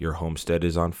on. Your homestead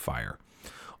is on fire.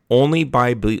 Only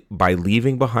by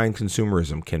leaving behind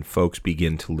consumerism can folks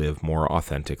begin to live more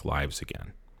authentic lives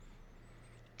again.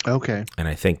 Okay. And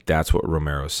I think that's what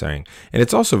Romero's saying. And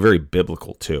it's also very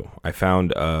biblical, too. I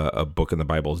found a book in the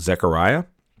Bible, Zechariah.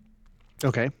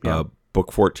 Okay. Yeah.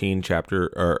 Book 14, chapter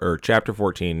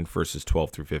 14, verses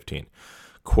 12 through 15.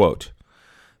 Quote,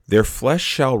 "Their flesh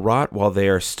shall rot while they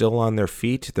are still on their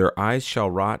feet. Their eyes shall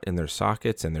rot in their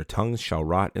sockets, and their tongues shall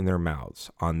rot in their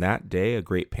mouths. On that day a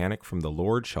great panic from the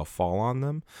Lord shall fall on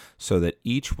them, so that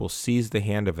each will seize the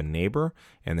hand of a neighbor,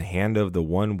 and the hand of the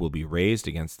one will be raised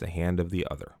against the hand of the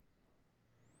other."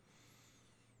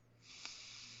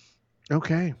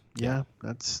 Okay. Yeah.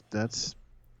 That's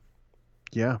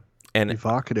and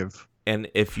evocative. And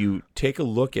if you take a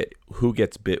look at who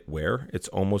gets bit where, it's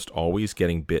almost always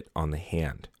getting bit on the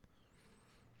hand.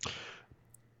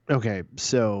 Okay,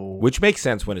 so which makes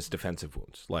sense when it's defensive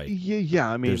wounds. Like yeah,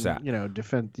 I mean, there's that. You know,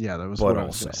 Yeah, that was Blood what I on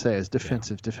was going to cell. say. Is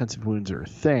defensive wounds are a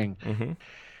thing.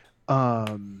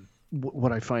 Mm-hmm.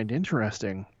 What I find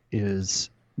interesting is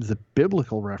the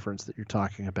biblical reference that you're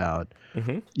talking about.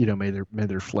 Mm-hmm. You know, may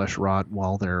their flesh rot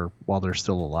while they're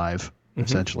still alive. Mm-hmm.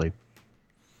 Essentially,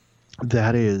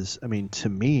 that is, I mean, to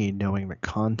me, knowing the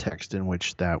context in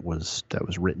which that was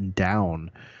written down,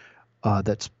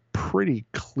 that's pretty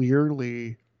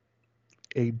clearly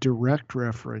a direct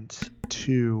reference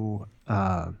to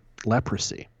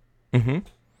leprosy. Mm-hmm.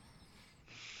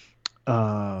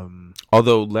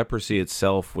 Although leprosy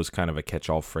itself was kind of a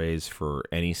catch-all phrase for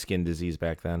any skin disease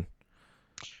back then.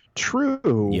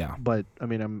 True. Yeah. But I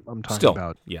mean, I'm talking Still,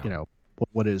 about yeah. You know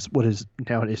what is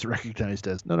nowadays recognized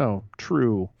as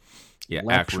true. Yeah,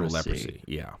 leprosy. actual leprosy.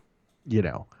 Yeah. You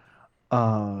know.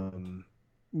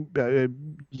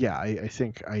 Yeah, I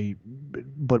think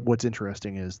but what's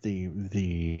interesting is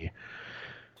the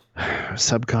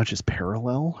subconscious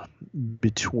parallel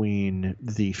between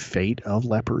the fate of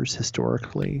lepers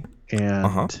historically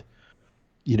and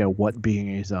you know what being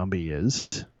a zombie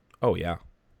is. Oh yeah.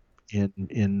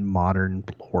 In modern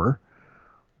lore.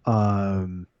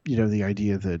 You know, the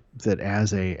idea that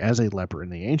as a leper in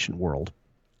the ancient world,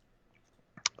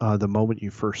 the moment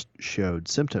you first showed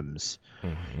symptoms,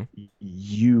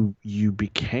 you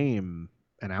became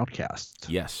an outcast.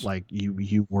 Yes. Like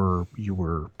you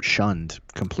were shunned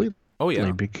completely. Oh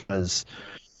yeah. Because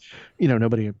you know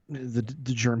the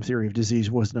germ theory of disease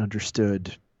wasn't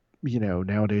understood. You know,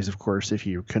 nowadays, of course, if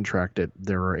you contract it,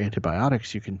 there are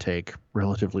antibiotics you can take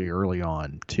relatively early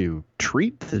on to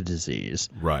treat the disease.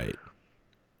 Right.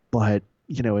 But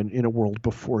you know, in a world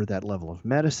before that level of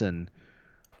medicine,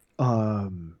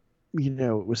 you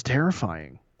know, it was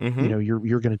terrifying. Mm-hmm. You know,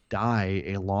 you're going to die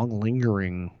a long,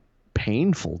 lingering,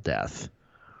 painful death,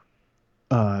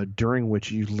 during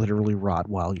which you literally rot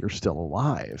while you're still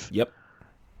alive. Yep.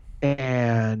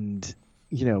 And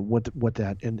you know what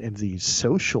that and the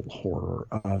social horror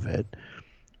of it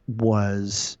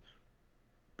was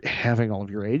having all of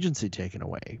your agency taken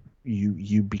away.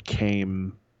 You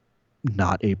became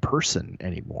not a person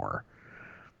anymore.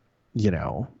 You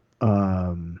know.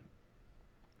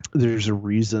 There's a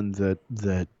reason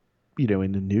that you know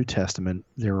in the New Testament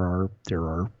there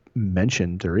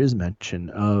is mention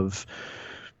of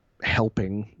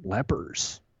helping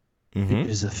lepers. Mm-hmm. It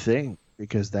is a thing.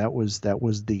 because that was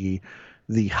the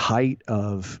height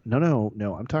of no.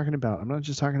 I'm not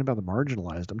just talking about the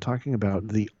marginalized. I'm talking about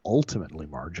the ultimately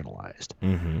marginalized.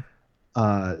 Mm-hmm.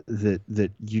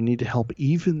 That you need to help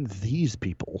even these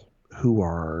people who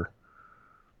are,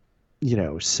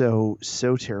 so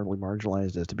terribly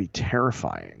marginalized as to be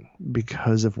terrifying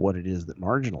because of what it is that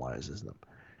marginalizes them.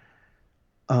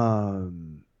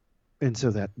 And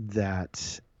so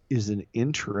that is an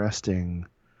interesting,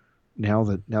 now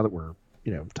that we're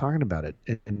talking about it,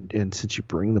 and since you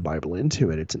bring the Bible into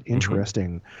it, it's an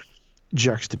interesting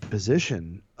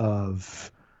juxtaposition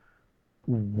of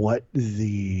what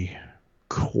the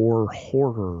core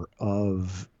horror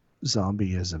of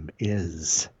zombieism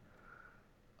is,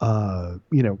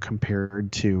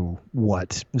 compared to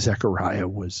what Zechariah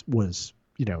was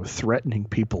threatening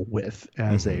people with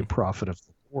as a prophet of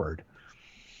the Lord.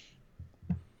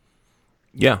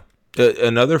 Yeah.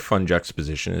 Another fun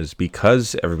juxtaposition is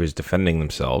because everybody's defending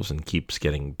themselves and keeps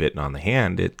getting bitten on the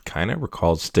hand, it kind of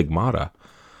recalls stigmata.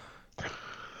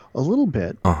 A little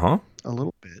bit. Uh-huh. A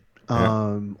little bit.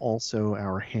 Yeah. Also,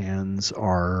 our hands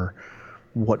are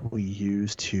what we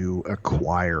use to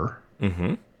acquire.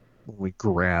 Mm-hmm. When we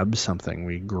grab something,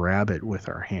 we grab it with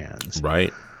our hands.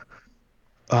 Right.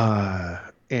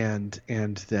 And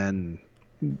then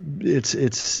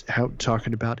it's how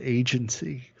talking about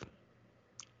agency.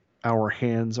 Our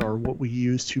hands are what we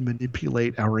use to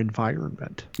manipulate our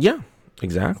environment. Yeah,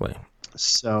 exactly.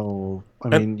 So,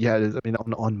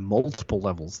 on multiple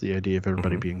levels, the idea of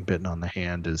everybody being bitten on the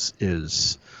hand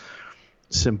is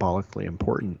symbolically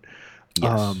important.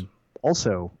 Yes.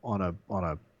 Also, on a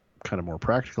kind of more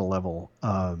practical level,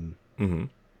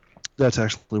 that's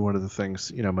actually one of the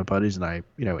things, my buddies and I,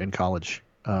 in college,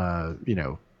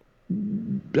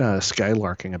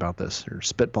 skylarking about this or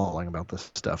spitballing about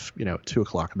this stuff, at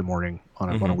 2:00 in the morning on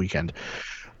a weekend.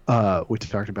 We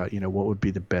talked about, what would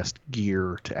be the best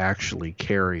gear to actually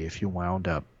carry if you wound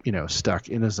up, stuck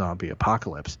in a zombie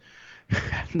apocalypse.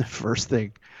 And the first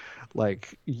thing,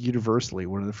 like universally,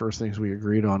 one of the first things we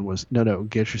agreed on was no,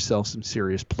 get yourself some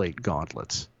serious plate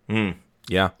gauntlets.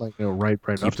 Yeah. Like, right.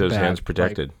 Keep those hands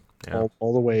protected. Like,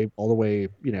 all the way,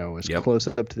 as close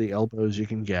up to the elbows you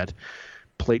can get.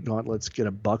 Plate gauntlets, get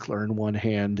a buckler in one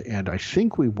hand, and I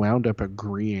think we wound up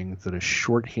agreeing that a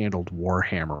short-handled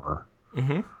warhammer,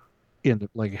 in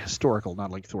like a historical, not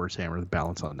like Thor's hammer, the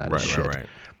balance on that is shit, right.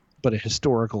 But a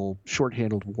historical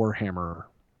short-handled warhammer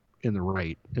in the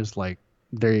right is like,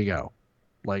 there you go.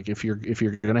 Like if you're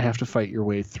gonna have to fight your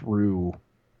way through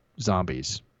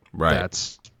zombies, right?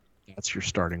 That's your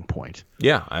starting point.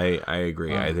 Yeah, I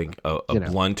agree. I think a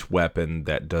blunt weapon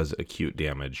that does acute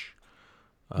damage.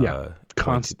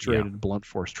 Concentrated blunt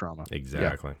force trauma.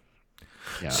 Exactly.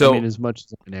 Yeah. So, as much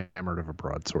as I'm enamored of a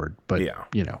broadsword, but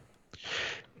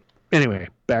Anyway,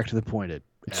 back to the point. At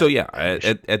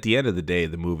the end of the day,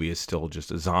 the movie is still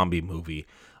just a zombie movie.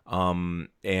 And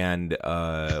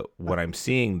what I'm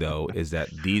seeing though is that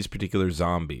these particular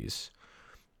zombies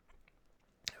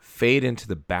fade into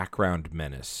the background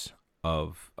menace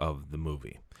of the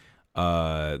movie.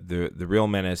 The real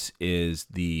menace is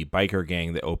the biker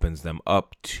gang that opens them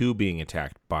up to being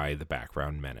attacked by the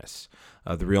background menace.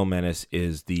 The real menace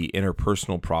is the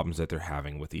interpersonal problems that they're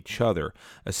having with each other.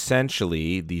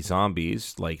 Essentially, the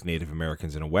zombies, like Native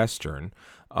Americans in a Western,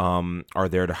 are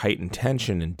there to heighten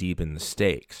tension and deepen the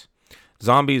stakes.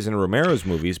 Zombies in Romero's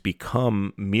movies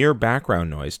become mere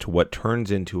background noise to what turns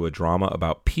into a drama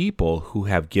about people who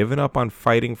have given up on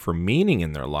fighting for meaning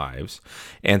in their lives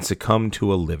and succumb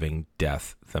to a living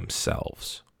death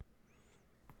themselves.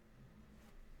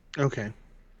 Okay.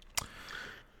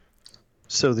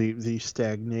 So the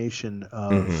stagnation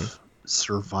of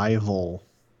survival,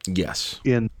 yes,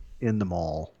 in the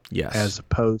mall, yes, as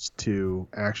opposed to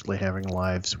actually having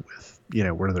lives with,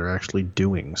 where they're actually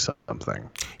doing something.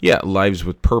 Yeah, lives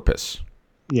with purpose.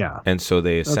 Yeah. And so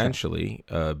they essentially,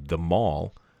 the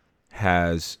mall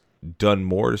has done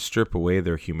more to strip away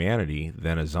their humanity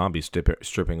than a zombie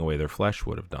stripping away their flesh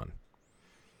would have done.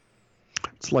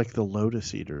 It's like the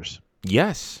Lotus Eaters.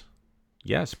 Yes,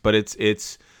 but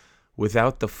it's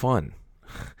without the fun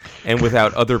and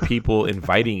without other people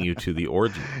inviting you to the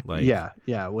orgy. Like,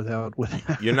 without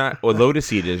you're not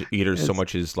Lotus eaters so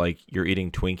much as like you're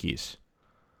eating Twinkies.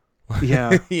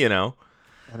 Yeah.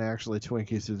 And actually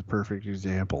Twinkies is the perfect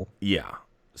example. Yeah.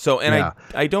 So, and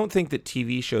I don't think that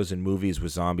TV shows and movies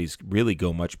with zombies really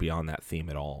go much beyond that theme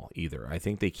at all either. I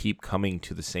think they keep coming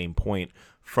to the same point.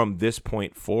 From this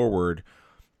point forward,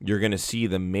 you're going to see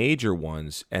the major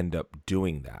ones end up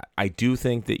doing that. I do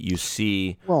think that you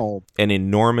see an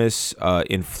enormous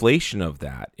inflation of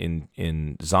that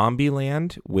in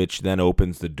Zombieland, which then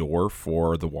opens the door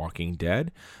for The Walking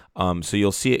Dead. So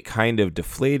you'll see it kind of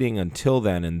deflating until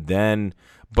then, and then,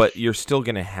 but you're still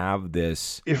going to have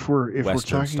this. If we're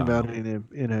talking style. about it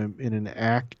in an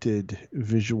acted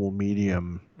visual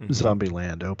medium,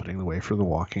 Zombieland opening the way for The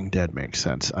Walking Dead makes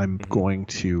sense. I'm going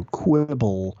to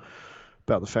quibble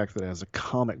about the fact that as a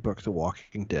comic book, The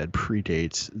Walking Dead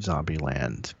predates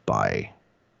Zombieland by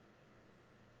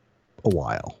a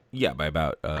while. Yeah, by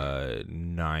about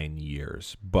 9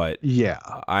 years. But yeah,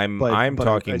 I'm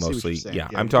talking mostly. Yeah,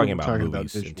 I'm talking about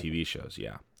movies and TV shows.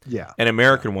 Yeah. Yeah, and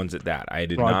American ones at that. I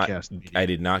did Broadcast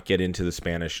not get into the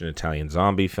Spanish and Italian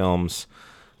zombie films,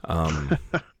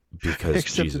 because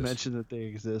except to mention that they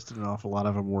exist, and an awful lot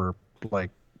of them were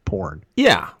like porn.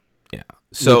 Yeah.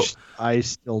 So which I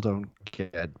still don't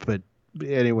get, but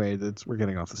anyway, we're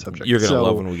getting off the subject. You're gonna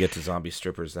love when we get to zombie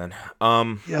strippers, then.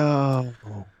 Oh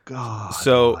God.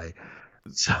 So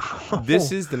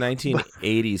this is the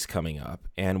 1980s coming up,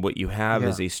 and what you have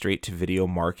is a straight-to-video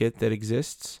market that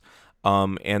exists.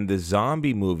 And the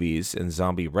zombie movies and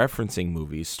zombie referencing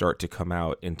movies start to come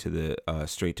out into the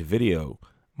straight-to-video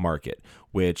market,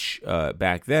 which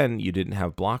back then you didn't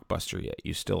have Blockbuster yet.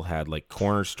 You still had like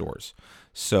corner stores.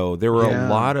 So there were a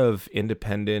lot of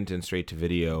independent and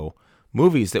straight-to-video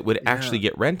movies that would actually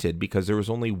get rented because there was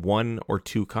only 1 or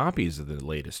 2 copies of the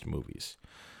latest movies.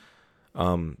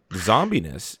 The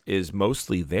zombiness is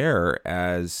mostly there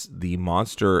as the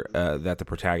monster that the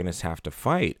protagonists have to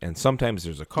fight, and sometimes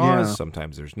there's a cause,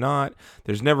 sometimes there's not.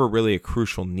 There's never really a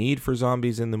crucial need for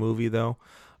zombies in the movie, though.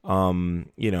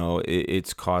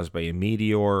 It's caused by a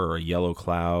meteor or a yellow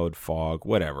cloud, fog,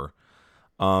 whatever.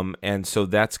 And so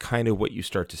that's kind of what you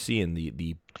start to see in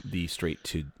the straight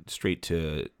to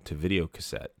video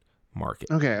cassette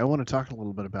market. Okay, I want to talk a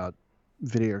little bit about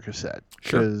video cassette.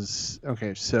 Sure.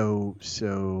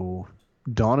 So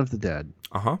Dawn of the Dead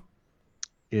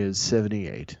is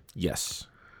 78. Yes.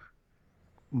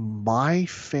 My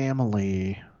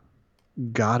family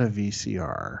got a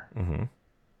VCR. Mm-hmm.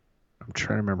 I'm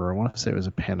trying to remember. I want to say it was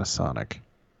a Panasonic.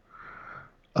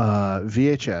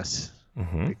 VHS,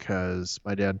 because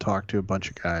my dad talked to a bunch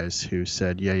of guys who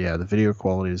said, the video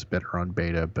quality is better on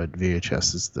beta, but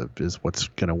VHS is what's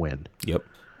going to win. Yep.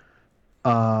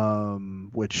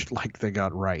 Which they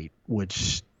got right,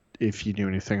 which if you knew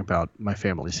anything about my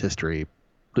family's history,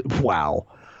 wow.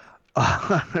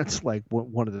 That's like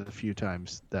one of the few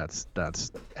times that's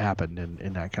happened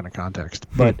in that kind of context.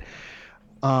 But,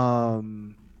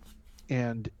 and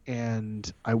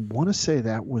I want to say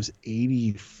that was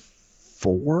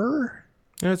 84.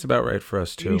 Yeah, that's about right for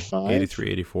us too. 85?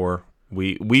 83, 84.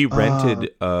 We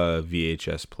rented a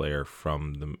VHS player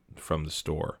from the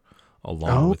store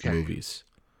along with movies.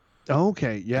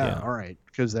 Okay, yeah, all right,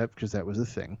 because that was a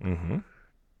thing.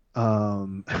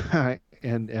 Mm-hmm.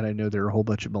 And I know there are a whole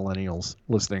bunch of millennials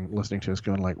listening to us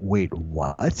going like, wait,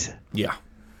 what? Yeah.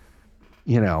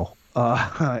 And a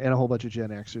whole bunch of Gen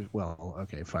Xers. Well,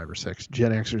 okay, 5 or 6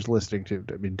 Gen Xers listening to.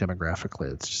 I mean,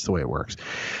 demographically, it's just the way it works.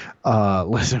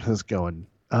 Listening to this going,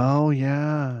 oh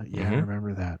yeah, I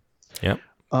remember that. Yep.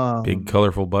 Big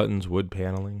colorful buttons, wood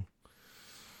paneling.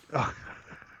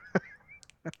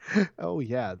 Oh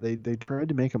yeah, they tried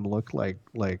to make them look like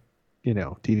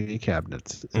TV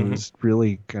cabinets. It was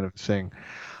really kind of a thing.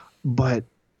 But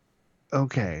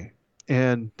okay,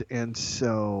 and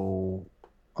so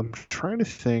I'm trying to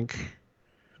think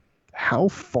how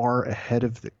far ahead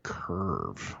of the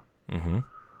curve,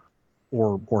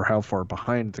 or how far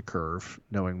behind the curve,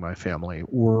 knowing my family,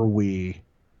 were we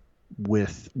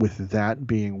with that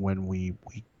being when we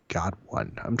got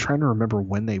one. I'm trying to remember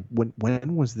when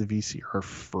was the VCR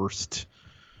first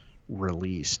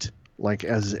released, like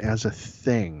as a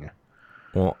thing.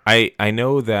 Well, I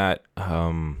know that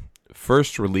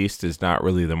first released is not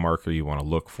really the marker you want to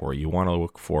look for. You want to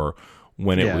look for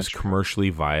when it was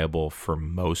commercially viable for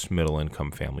most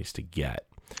middle-income families to get.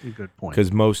 Good point.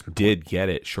 Because most did get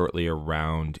it shortly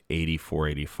around 84,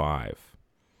 85.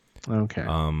 Okay.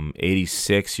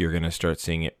 86, you're going to start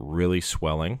seeing it really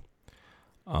swelling.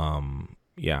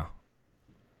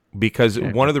 Because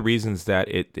one of the reasons that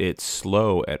it's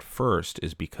slow at first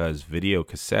is because video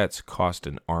cassettes cost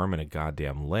an arm and a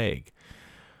goddamn leg.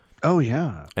 Oh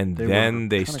yeah. And then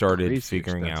they started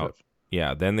figuring out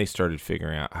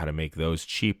how to make those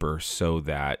cheaper so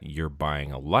that you're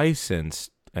buying a license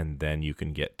and then you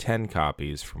can get 10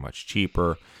 copies for much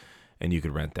cheaper and you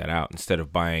could rent that out instead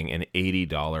of buying an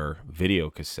 $80 video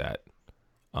cassette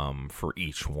for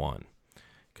each one.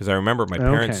 Because I remember my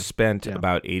parents Okay. spent Yeah.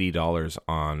 about $80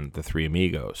 on the Three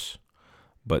Amigos,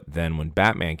 but then when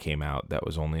Batman came out, that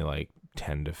was only like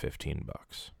 $10 to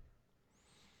 $15.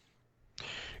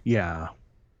 Yeah.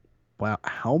 Wow.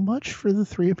 How much for the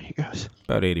Three Amigos?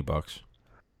 About $80.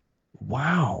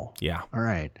 Wow. Yeah. All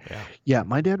right. Yeah. Yeah,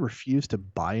 my dad refused to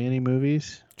buy any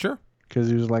movies Sure. because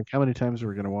he was like, "How many times are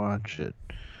we going to watch it?"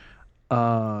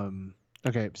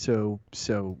 Okay, so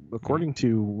according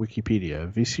to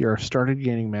Wikipedia, VCR started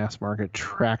gaining mass market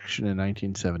traction in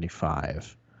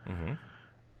 1975. Mm-hmm.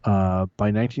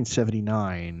 By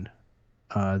 1979,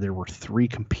 there were 3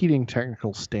 competing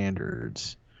technical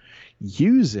standards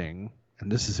using,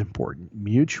 and this is important,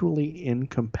 mutually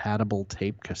incompatible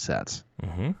tape cassettes.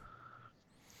 Mm-hmm.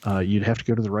 You'd have to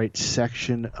go to the right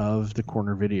section of the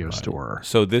corner video store.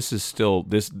 So this is still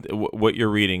what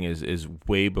you're reading is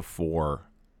way before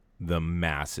the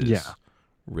masses. Yeah.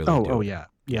 Really. Oh yeah.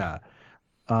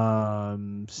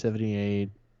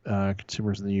 78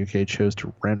 consumers in the UK chose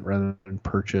to rent rather than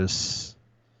purchase,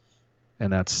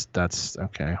 and that's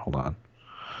okay. Hold on.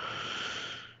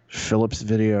 Philips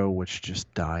Video, which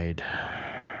just died.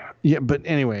 Yeah, but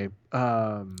anyway.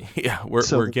 Yeah,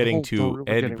 we're getting to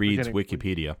Ed Reed's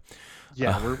Wikipedia.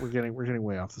 Yeah, we're getting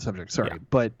way off the subject. Sorry, Yeah.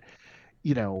 but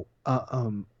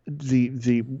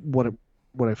the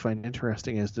what I find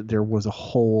interesting is that there was a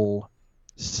whole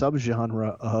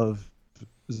subgenre of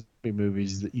zombie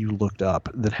movies that you looked up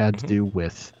that had to do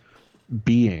with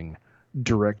being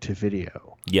direct to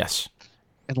video. Yes.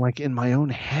 And like in my own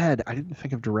head, I didn't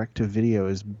think of direct to video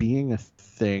as being a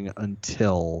thing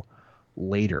until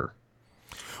later.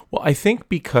 Well, I think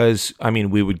because, I mean,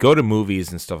 we would go to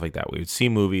movies and stuff like that. We would see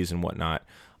movies and whatnot.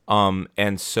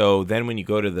 And so then when you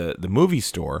go to the movie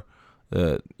store,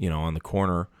 on the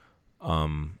corner,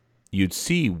 you'd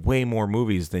see way more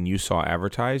movies than you saw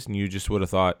advertised, and you just would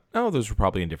have thought, oh, those were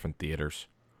probably in different theaters.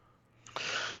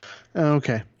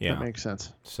 Okay. Yeah. That makes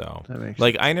sense. So, That makes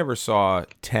like, I never saw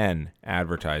 10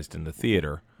 advertised in the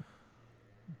theater,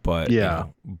 but Yeah.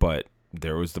 but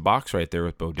there was the box right there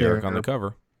with Bo Derek on the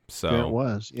cover. So There it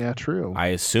was. Yeah, true. I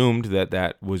assumed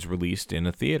that was released in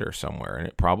a theater somewhere, and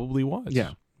it probably was.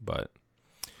 Yeah. But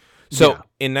so Yeah.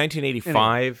 in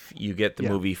 1985, you get the Yeah.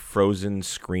 movie Frozen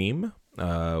Scream,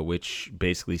 which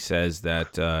basically says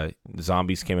that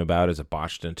zombies came about as a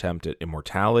botched attempt at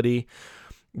immortality.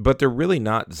 But they're really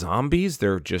not zombies.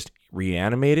 They're just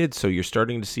reanimated. So you're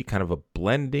starting to see kind of a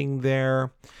blending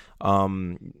there.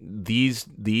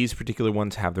 These particular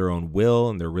ones have their own will,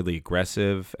 and they're really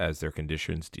aggressive as their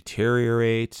conditions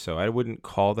deteriorate. So I wouldn't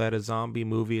call that a zombie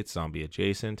movie. It's zombie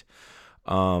adjacent.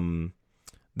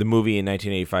 The movie in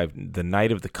 1985, The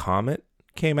Night of the Comet,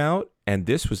 came out, and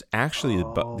this was actually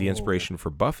the inspiration for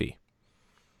Buffy.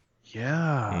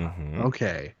 Yeah. Mhm.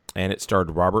 Okay. And it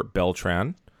starred Robert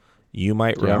Beltran. You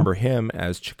might remember him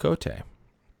as Chakotay.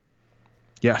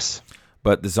 Yes.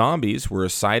 But the zombies were a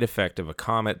side effect of a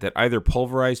comet that either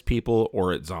pulverized people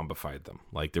or it zombified them.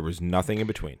 Like there was nothing in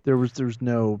between. There's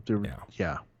no Yeah.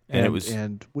 yeah. And it was-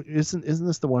 isn't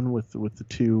this the one with the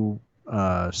two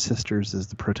sisters as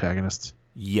the protagonists?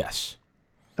 Yes.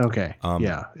 Okay.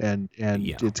 Yeah. And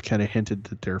yeah. it's kind of hinted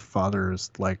that their father is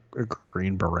like a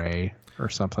Green Beret or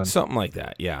something. Something like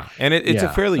that, yeah. And it's a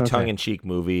Yeah, fairly okay. tongue-in-cheek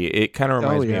movie. It kind of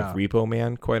reminds me yeah. of Repo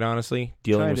Man, quite honestly,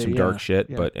 dealing with Kinda, some dark yeah, shit,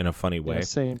 yeah. but in a funny way.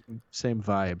 Yeah, same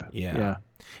vibe. Yeah. Yeah.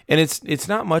 And it's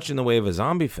not much in the way of a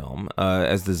zombie film,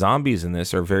 as the zombies in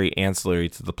this are very ancillary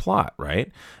to the plot,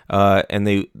 right? And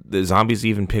the zombies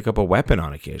even pick up a weapon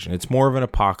on occasion. It's more of an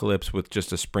apocalypse with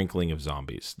just a sprinkling of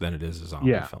zombies than it is a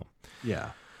zombie film.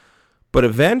 Yeah. But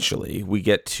eventually, we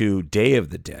get to Day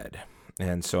of the Dead.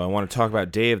 And so I want to talk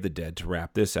about Day of the Dead to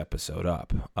wrap this episode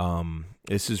up.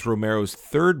 This is Romero's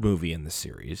third movie in the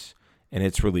series, and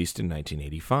it's released in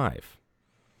 1985.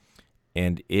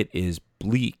 And it is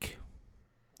bleak,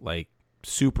 like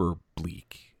super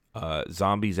bleak.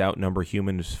 Zombies outnumber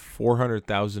humans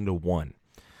 400,000 to 1.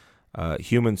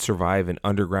 Humans survive in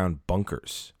underground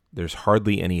bunkers. There's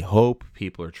hardly any hope.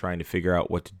 People are trying to figure out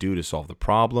what to do to solve the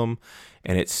problem,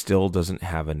 and it still doesn't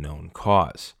have a known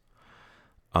cause.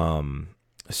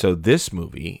 So this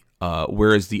movie,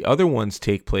 whereas the other ones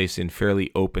take place in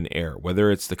fairly open air,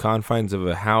 whether it's the confines of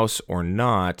a house or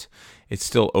not, it's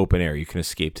still open air. You can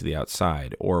escape to the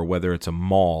outside. Or whether it's a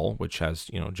mall, which has,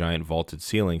 giant vaulted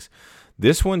ceilings,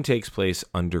 this one takes place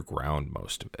underground,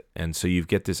 most of it. And so you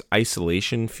get this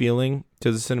isolation feeling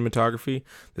to the cinematography,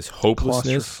 this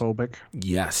hopelessness. Claustrophobic.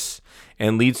 Yes.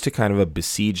 And leads to kind of a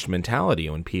besieged mentality.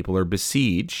 When people are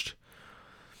besieged,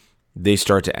 they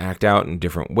start to act out in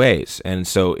different ways. And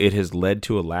so it has led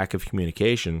to a lack of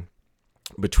communication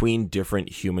between different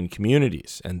human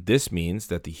communities. And this means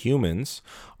that the humans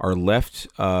are left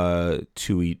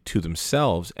to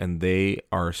themselves, and they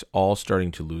are all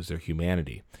starting to lose their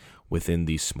humanity within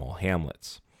these small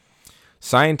hamlets.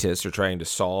 Scientists are trying to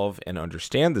solve and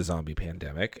understand the zombie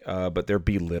pandemic, but they're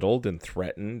belittled and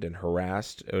threatened and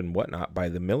harassed and whatnot by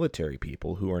the military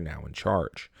people who are now in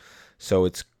charge. So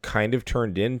it's kind of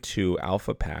turned into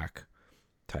Alpha Pack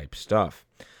type stuff.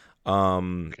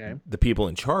 The people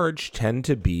in charge tend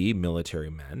to be military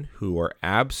men who are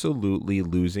absolutely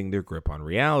losing their grip on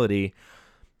reality,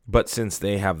 but since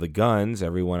they have the guns,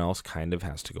 everyone else kind of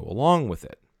has to go along with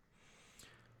it.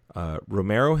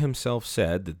 Romero himself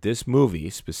said that this movie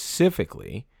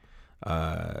specifically,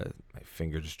 my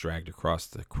finger just dragged across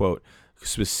the quote,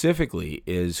 specifically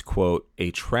is, quote, a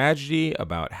tragedy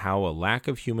about how a lack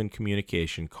of human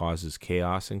communication causes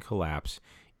chaos and collapse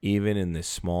even in this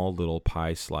small little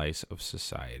pie slice of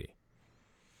society.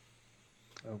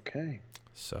 Okay.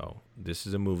 So this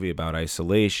is a movie about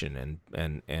isolation,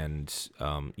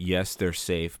 and yes, they're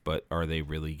safe, but are they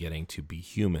really getting to be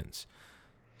humans?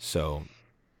 So,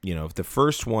 if the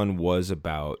first one was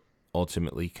about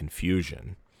ultimately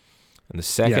confusion, and the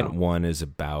second one is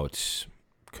about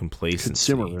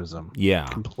complacency. Consumerism. Yeah.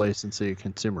 Complacency,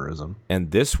 consumerism.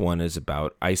 And this one is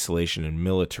about isolation and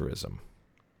militarism.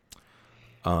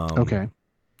 Okay.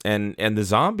 And the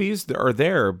zombies are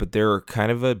there, but they're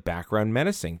kind of a background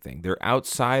menacing thing. They're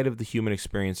outside of the human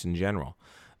experience in general.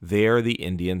 They are the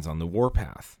Indians on the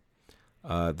warpath.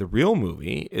 The real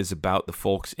movie is about the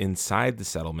folks inside the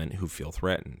settlement who feel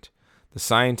threatened. The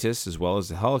scientists, as well as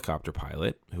the helicopter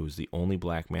pilot, who is the only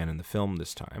black man in the film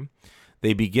this time,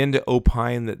 they begin to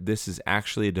opine that this is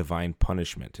actually a divine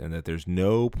punishment and that there's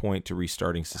no point to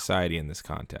restarting society in this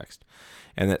context,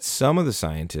 and that some of the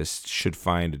scientists should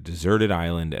find a deserted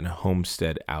island and a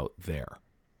homestead out there.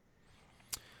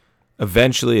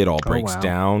 Eventually, it all breaks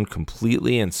down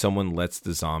completely, and someone lets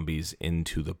the zombies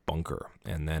into the bunker.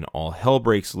 And then all hell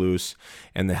breaks loose,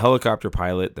 and the helicopter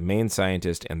pilot, the main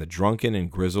scientist, and the drunken and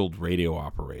grizzled radio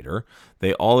operator,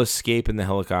 they all escape in the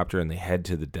helicopter and they head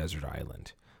to the desert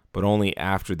island. But only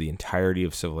after the entirety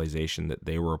of civilization that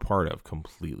they were a part of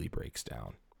completely breaks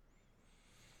down.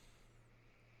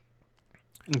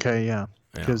 Okay, yeah.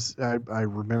 Because I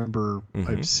remember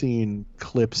I've seen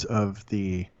clips of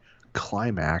the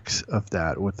climax of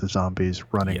that with the zombies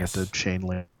running at the chain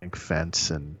link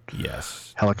fence and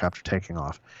helicopter taking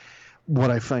off. What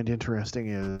I find interesting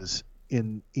is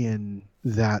in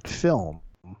that film,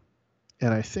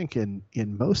 and I think in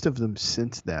most of them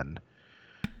since then,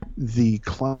 the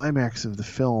climax of the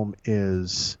film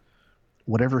is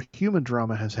whatever human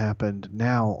drama has happened.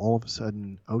 Now all of a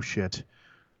sudden, oh shit,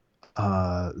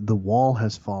 the wall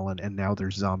has fallen and now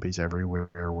there's zombies everywhere.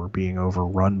 We're being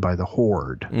overrun by the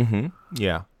horde.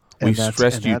 Yeah. We've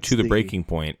stressed you to the breaking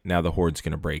point. Now the horde's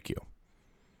going to break you.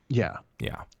 Yeah.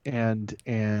 Yeah. And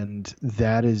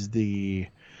that is the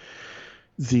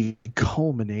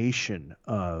culmination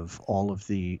of all of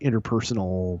the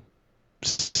interpersonal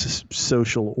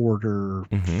social order,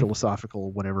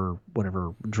 philosophical, whatever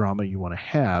drama you want to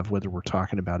have, whether we're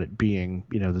talking about it being,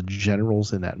 the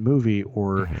generals in that movie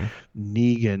or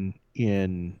Negan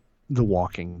in The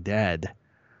Walking Dead.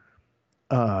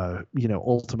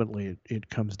 Ultimately it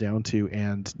comes down to,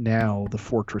 and now the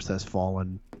fortress has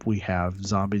fallen. We have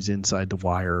zombies inside the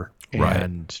wire,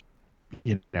 and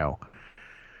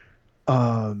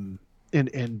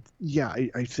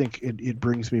I think it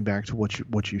brings me back to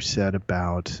what you said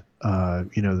about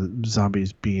the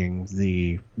zombies being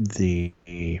the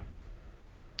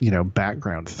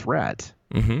background threat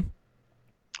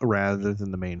rather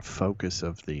than the main focus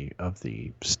of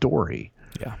the story.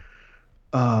 Yeah.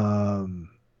 And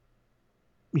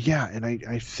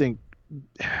I think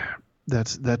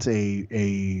that's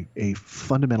a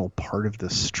fundamental part of the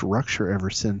structure ever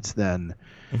since then,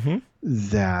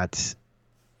 that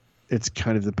it's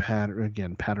kind of the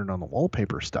pattern on the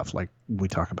wallpaper stuff, like we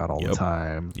talk about all the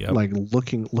time. Like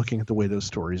looking at the way those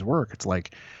stories work, it's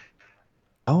like,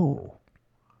 oh,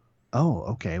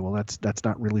 okay, well that's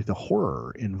not really the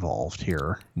horror involved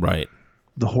here. Right.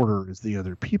 The horror is the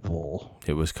other people.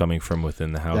 It was coming from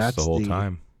within the house the whole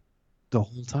time. The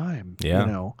whole time.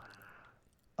 Yeah.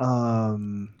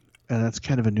 And that's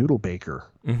kind of a noodle baker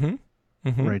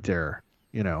right there,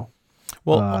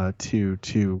 well, to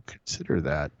consider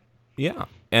that. Yeah.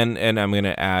 And I'm going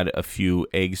to add a few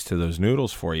eggs to those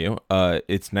noodles for you.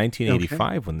 It's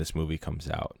 1985 when this movie comes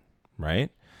out, right?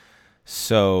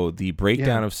 So the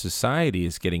breakdown of society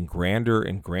is getting grander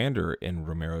and grander in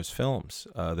Romero's films.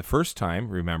 The first time,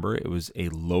 remember, it was a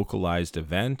localized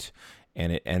event,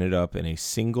 and it ended up in a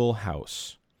single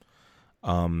house.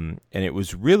 And it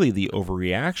was really the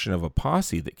overreaction of a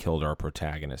posse that killed our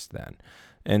protagonist then.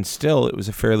 And still, it was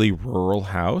a fairly rural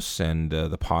house, and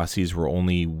the posses were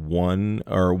only one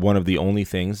of the only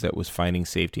things that was finding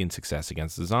safety and success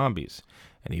against the zombies.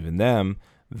 And even them,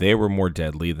 they were more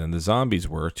deadly than the zombies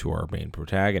were to our main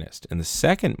protagonist. In the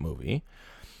second movie,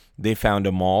 they found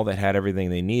a mall that had everything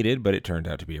they needed, but it turned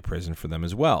out to be a prison for them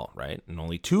as well, right? And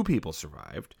only 2 people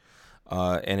survived.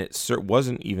 And it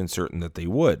wasn't even certain that they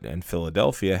would. And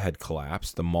Philadelphia had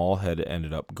collapsed. The mall had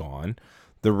ended up gone.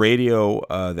 The radio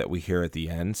that we hear at the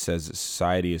end says that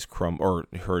society is or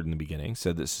heard in the beginning,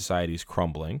 said that society is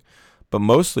crumbling. But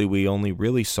mostly we only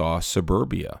really saw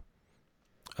suburbia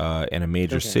and a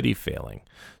major city failing.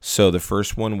 So the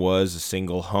first one was a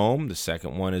single home. The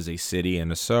second one is a city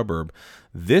and a suburb.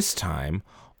 This time,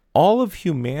 all of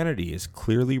humanity is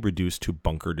clearly reduced to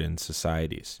bunkered-in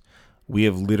societies. We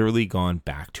have literally gone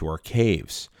back to our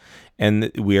caves,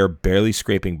 and we are barely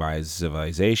scraping by as a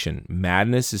civilization.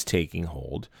 Madness is taking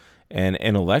hold, and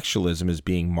intellectualism is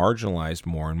being marginalized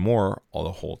more and more all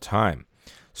the whole time.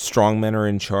 Strongmen are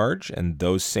in charge, and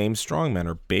those same strongmen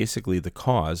are basically the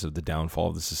cause of the downfall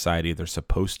of the society they're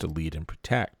supposed to lead and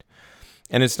protect.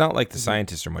 And it's not like the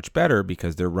scientists are much better,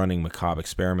 because they're running macabre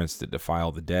experiments that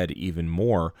defile the dead even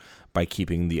more by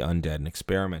keeping the undead and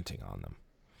experimenting on them.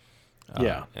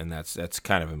 And that's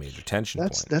kind of a major tension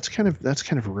point. That's kind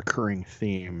of a recurring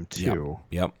theme too.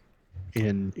 Yep.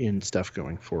 In stuff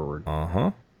going forward.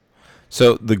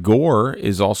 So the gore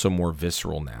is also more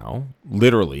visceral now.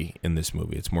 Literally in this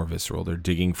movie, it's more visceral. They're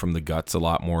digging from the guts a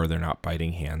lot more. They're not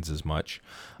biting hands as much.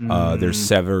 There's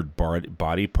severed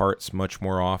body parts much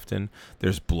more often.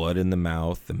 There's blood in the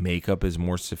mouth. The makeup is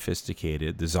more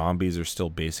sophisticated. The zombies are still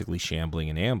basically shambling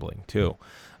and ambling too.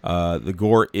 The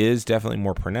gore is definitely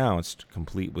more pronounced,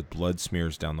 complete with blood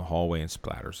smears down the hallway and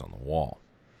splatters on the wall.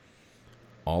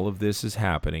 All of this is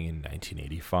happening in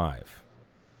 1985.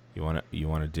 You want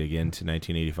to dig into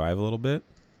 1985 a little bit?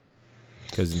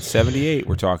 Because in 78,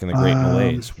 we're talking the Great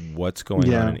Malaise. What's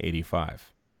going on in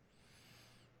 85?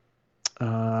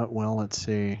 Well, let's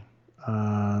see.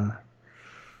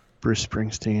 Bruce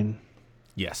Springsteen.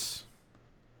 Yes.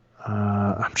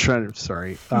 I'm trying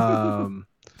to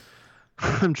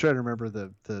remember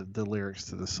the lyrics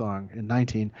to the song. In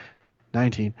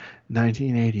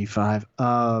 1985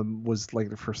 was like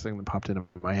the first thing that popped into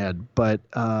my head. But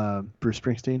Bruce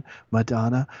Springsteen,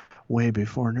 Madonna, way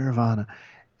before Nirvana.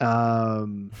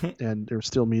 And there was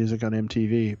still music on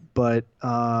MTV. But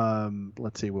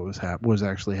let's see what was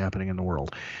actually happening in the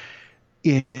world.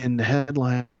 In the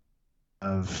headline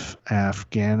of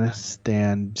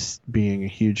Afghanistan being a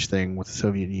huge thing with the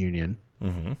Soviet Union.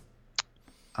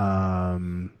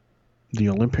 The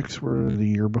Olympics were the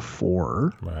year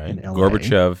before. Right. In LA.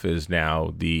 Gorbachev is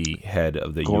now the head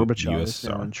of the USSR. is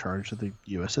now in charge of the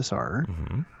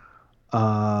USSR.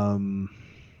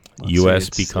 U.S.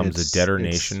 becomes a debtor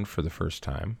nation for the first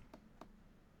time.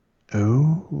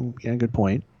 Oh, yeah, good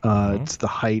point. It's the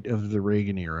height of the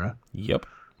Reagan era. Yep.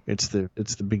 It's the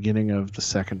beginning of the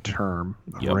second term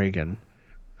of Reagan.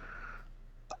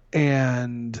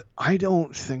 And I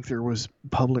don't think there was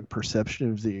public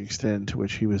perception of the extent to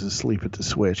which he was asleep at the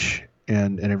switch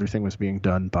and everything was being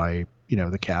done by,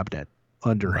 the cabinet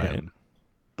under him.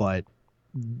 But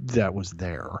that was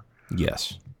there.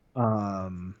 Yes.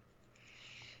 Trying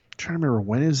to remember,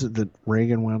 when is it that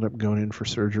Reagan wound up going in for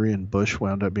surgery and Bush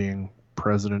wound up being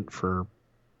president for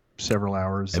several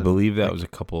hours? I believe that was a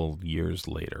couple years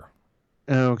later.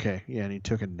 Okay. Yeah, and he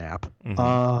took a nap.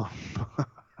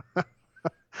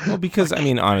 Well, because,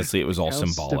 honestly, it was all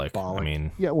symbolic.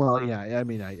 Yeah, well, yeah, I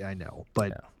know.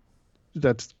 But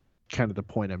that's kind of the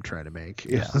point I'm trying to make.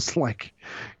 It's like,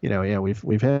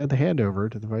 we've had the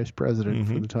handover to the vice president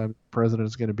for the time the president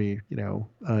is going to be,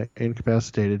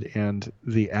 incapacitated, and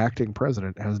the acting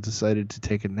president has decided to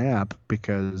take a nap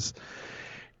because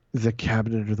the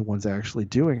cabinet are the ones actually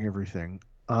doing everything.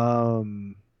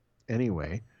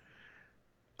 Anyway.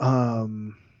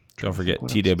 Don't forget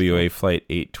TWA flight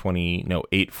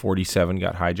 847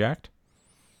 got hijacked.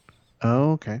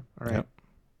 Oh, okay. All right. Yep.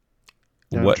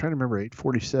 Now, I'm trying to remember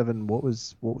 847.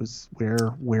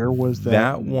 Where was that?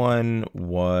 That one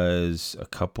was a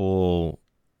couple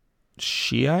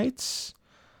Shiites.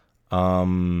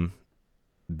 They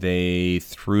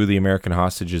threw the American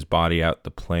hostage's body out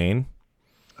the plane.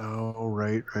 Oh,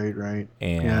 right.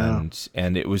 And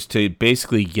it was to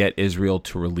basically get Israel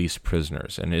to release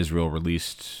prisoners, and Israel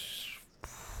released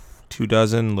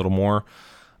 24, a little more,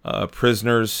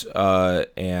 prisoners,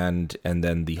 and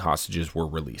then the hostages were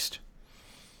released.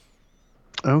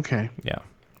 Okay. Yeah.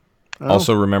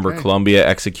 Also, remember, Colombia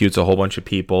executes a whole bunch of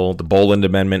people. The Boland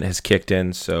Amendment has kicked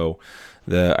in, so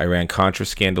The Iran-Contra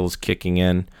scandal is kicking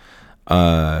in.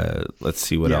 Let's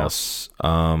see what else.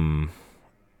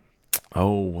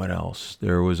 What else?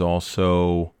 There was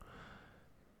also...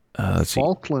 let's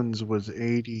Falklands was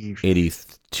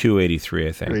 82, 83,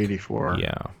 I think. 84.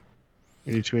 Yeah.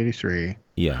 82, 83.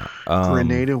 Yeah.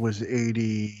 Grenada was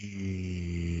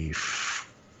 80...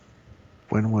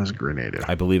 When was Grenada?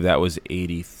 I believe that was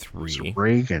 83. It was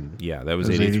Reagan. Yeah, that was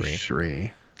 83.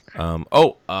 83.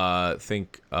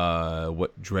 Think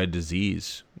what dread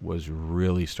disease was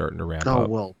really starting to ramp up. Oh,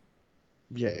 well,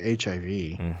 yeah, HIV.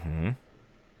 Mm-hmm.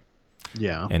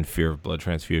 Yeah. And fear of blood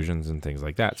transfusions and things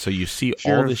like that. So you see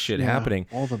all this shit happening.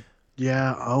 And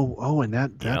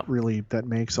that really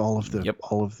makes all of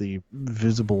the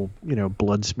visible,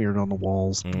 blood smeared on the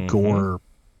walls, gore,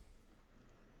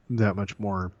 that much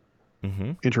more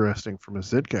interesting from a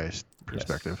Zeitgeist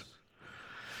perspective. Yes.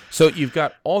 So you've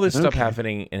got all this stuff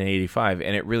happening in 85,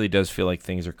 and it really does feel like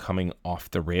things are coming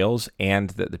off the rails, and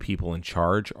that the people in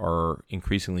charge are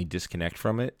increasingly disconnect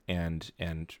from it, and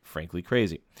frankly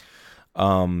crazy.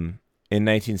 In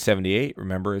 1978,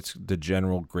 remember, it's the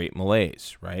general Great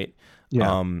Malaise, right?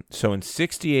 Yeah. So in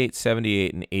 68,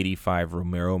 78, and 85,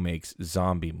 Romero makes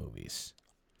zombie movies.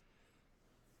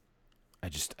 I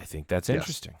think that's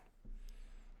interesting.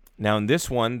 Now, in this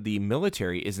one, the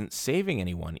military isn't saving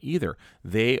anyone either.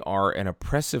 They are an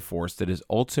oppressive force that is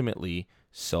ultimately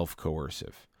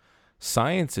self-coercive.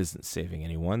 Science isn't saving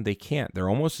anyone. They can't. They're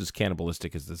almost as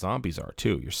cannibalistic as the zombies are,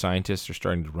 too. Your scientists are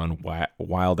starting to run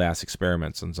wild-ass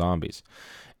experiments on zombies.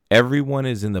 Everyone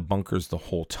is in the bunkers the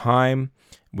whole time,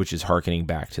 which is hearkening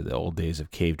back to the old days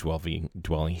of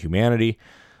cave-dwelling humanity.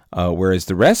 Whereas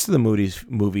the rest of the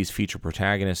movies feature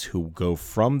protagonists who go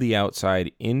from the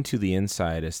outside into the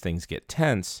inside as things get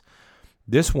tense,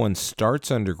 this one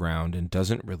starts underground and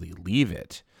doesn't really leave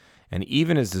it. And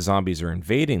even as the zombies are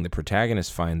invading, the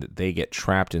protagonists find that they get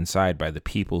trapped inside by the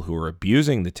people who are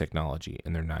abusing the technology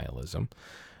in their nihilism,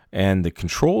 and the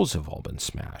controls have all been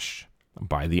smashed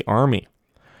by the army.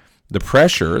 The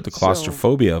pressure, the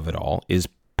claustrophobia of it all is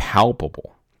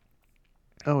palpable.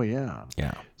 Oh, yeah.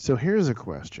 Yeah. So here's a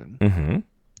question.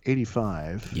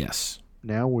 85. Yes.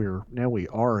 Now we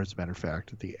are, as a matter of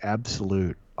fact, at the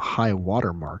absolute high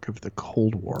water mark of the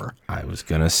Cold War. I was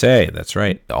going to say, that's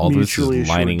right. All this is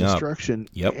lining up. Destruction.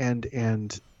 Yep.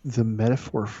 And the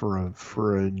metaphor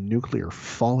for a nuclear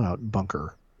fallout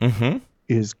bunker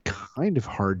is kind of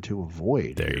hard to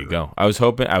avoid. There you go. I was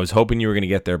hoping you were going to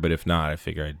get there, but if not, I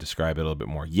figure I'd describe it a little bit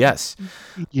more. Yes.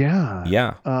 Yeah.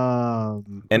 Yeah.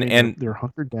 And they're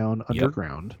hunkered down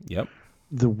underground. Yep.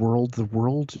 The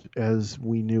world as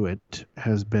we knew it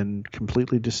has been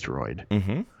completely destroyed.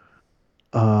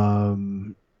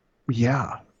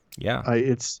 Yeah.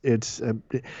 It's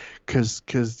because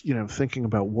thinking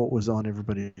about what was on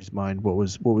everybody's mind, what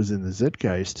was in the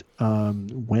Zeitgeist.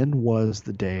 When was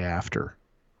the day after?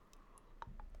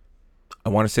 I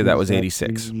want to say that was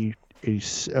 86.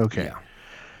 80, okay. Yeah.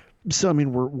 So I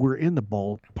mean, we're in the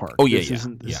ballpark. Oh yeah,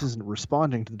 This isn't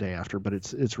responding to the day after, but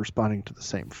it's responding to the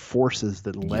same forces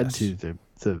that led to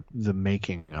the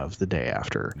making of the day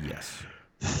after. Yes.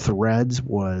 Threads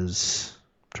was,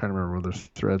 I'm trying to remember whether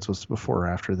Threads was before or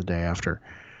after the day after.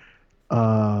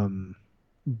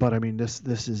 But I mean, this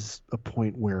is a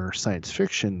point where science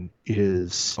fiction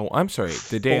is. Oh, I'm sorry.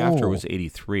 The day after was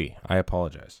 83. I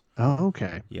apologize. Oh,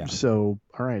 okay. Yeah. So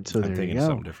all right. So I'm thinking you go.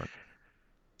 something different.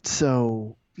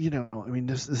 So I mean,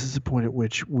 this is a point at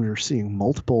which we're seeing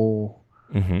multiple.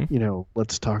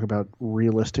 Let's talk about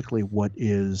realistically what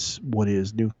is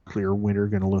nuclear winter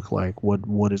going to look like.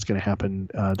 What is going to happen?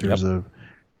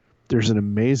 There's an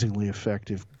amazingly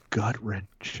effective,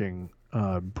 gut-wrenching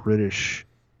British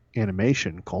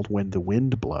animation called When the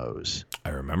Wind Blows. I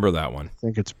remember that one. I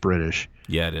think it's British.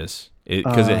 Yeah, it is.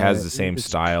 Because it has the same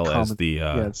style as the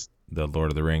Lord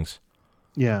of the Rings.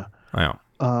 Yeah. Wow.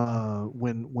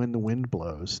 When the Wind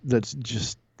Blows, that's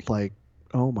just like,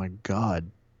 oh my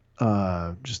God.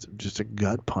 Just a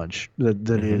gut punch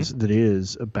that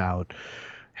is about,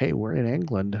 hey, we're in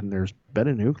England and there's been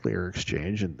a nuclear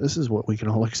exchange and this is what we can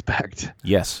all expect.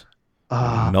 Yes.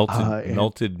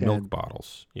 Melted milk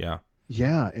bottles. Yeah.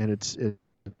 Yeah, and it's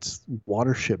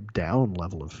Watership Down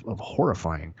level of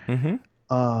horrifying.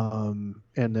 And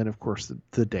then of course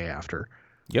the day after.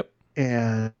 Yep.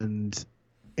 And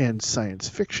science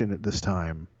fiction at this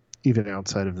time, even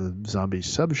outside of the zombie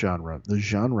subgenre, the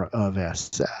genre of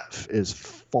SF is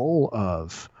full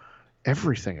of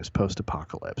everything is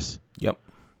post-apocalypse. Yep.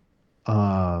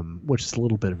 Which is a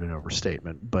little bit of an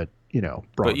overstatement, but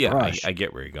broad brush. I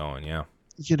get where you're going. Yeah.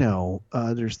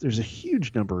 There's a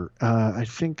huge number. I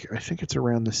think it's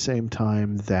around the same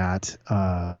time that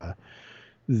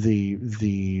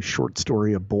the short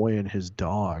story A Boy and His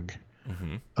Dog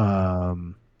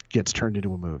gets turned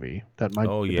into a movie. That might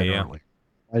have been early.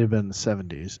 Might have been in the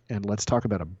 70s. And let's talk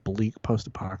about a bleak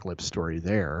post-apocalypse story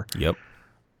there. Yep.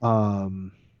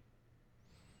 And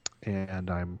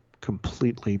I'm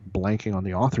completely blanking on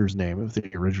the author's name of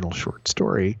the original short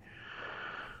story.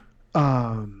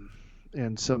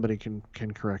 And somebody can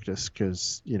correct us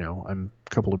because, I'm a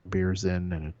couple of beers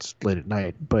in and it's late at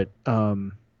night. But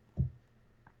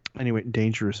anyway,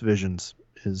 Dangerous Visions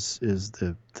is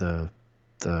the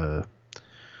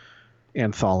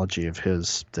anthology of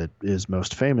his that is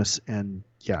most famous. And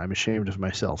yeah, I'm ashamed of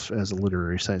myself as a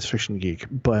literary science fiction geek.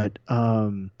 But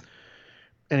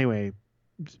anyway,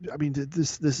 I mean,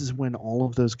 this is when all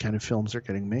of those kind of films are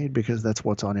getting made because that's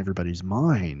what's on everybody's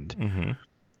mind. Mm-hmm.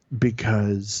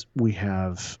 Because we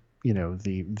have,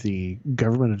 the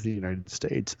government of the United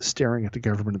States staring at the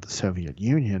government of the Soviet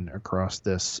Union across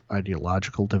this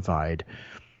ideological divide,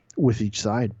 with each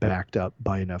side backed up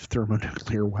by enough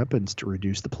thermonuclear weapons to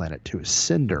reduce the planet to a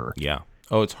cinder. Yeah.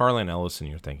 Oh, it's Harlan Ellison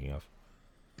you're thinking of.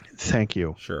 Thank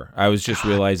you. Sure. I was just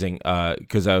realizing,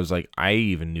 because I was like, I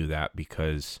even knew that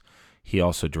because he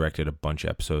also directed a bunch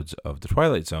of episodes of The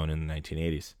Twilight Zone in the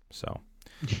 1980s. So.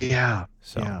 Yeah.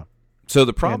 So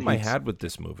the problem I had with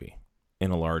this movie,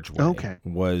 in a large way,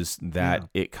 was that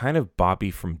it kind of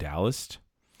Bobby from Dallas,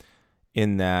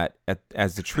 in that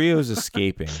as the trio's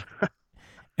escaping,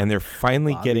 and they're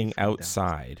finally getting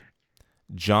outside,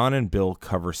 John and Bill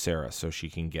cover Sarah so she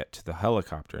can get to the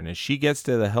helicopter. And as she gets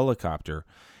to the helicopter,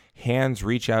 hands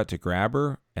reach out to grab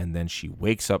her, and then she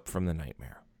wakes up from the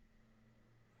nightmare.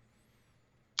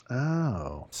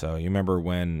 Oh. So you remember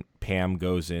when Pam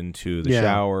goes into the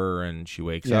shower and she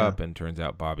wakes up and turns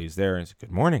out Bobby's there and says, "Good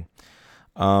morning."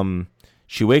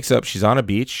 She wakes up, she's on a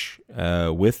beach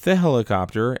with the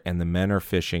helicopter and the men are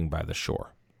fishing by the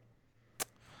shore.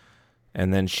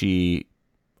 And then she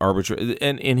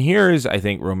and here is, I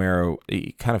think, Romero,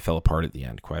 he kind of fell apart at the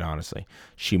end, quite honestly.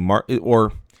 He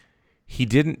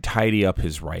didn't tidy up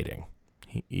his writing.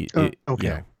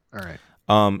 Okay. All right.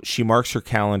 She marks her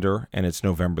calendar, and it's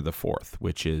November the 4th,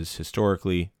 which is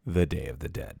historically the Day of the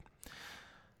Dead.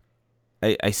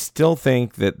 I still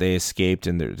think that they escaped,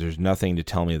 and there's nothing to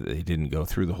tell me that they didn't go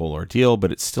through the whole ordeal,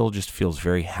 but it still just feels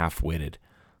very half-witted.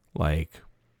 Like,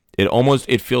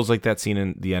 it feels like that scene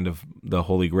in the end of The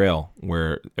Holy Grail,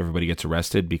 where everybody gets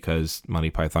arrested because Monty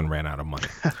Python ran out of money.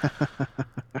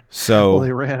 So, well,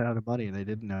 they ran out of money, and they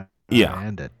didn't know how to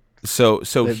end it. So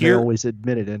they always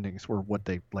admitted endings were what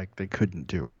they couldn't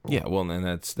do. Yeah, well, and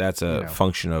that's a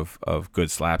function of good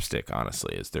slapstick.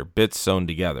 Honestly, is they're bits sewn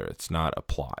together. It's not a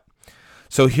plot.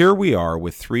 So here we are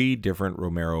with 3 different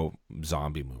Romero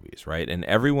zombie movies, right? And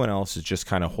everyone else is just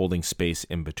kind of holding space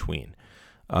in between.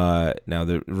 Now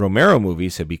the Romero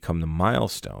movies have become the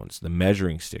milestones, the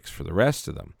measuring sticks for the rest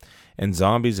of them. And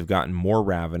zombies have gotten more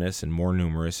ravenous and more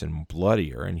numerous and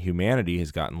bloodier, and humanity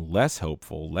has gotten less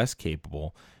hopeful, less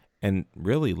capable, and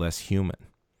really less human.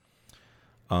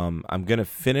 I'm going to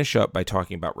finish up by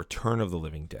talking about Return of the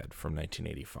Living Dead from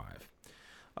 1985.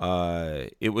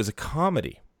 It was a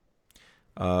comedy,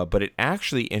 but it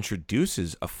actually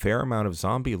introduces a fair amount of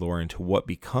zombie lore into what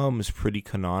becomes pretty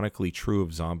canonically true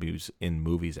of zombies in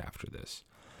movies after this.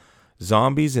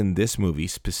 Zombies in this movie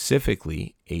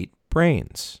specifically ate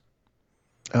brains.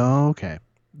 Oh, okay.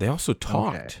 They also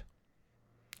talked.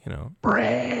 Okay.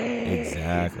 Brains.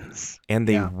 Exactly. And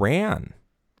they ran.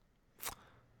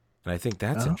 And I think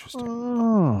that's interesting.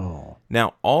 Oh.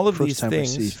 Now, all of First these time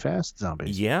things. we see fast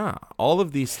zombies. Yeah. All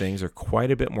of these things are quite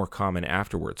a bit more common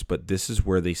afterwards, but this is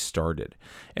where they started.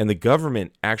 And the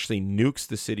government actually nukes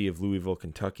the city of Louisville,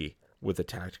 Kentucky with a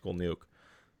tactical nuke.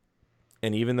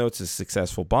 And even though it's a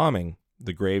successful bombing,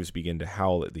 the graves begin to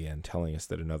howl at the end, telling us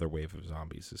that another wave of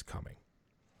zombies is coming.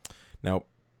 Now,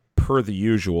 per the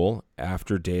usual,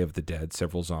 after Day of the Dead,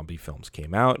 several zombie films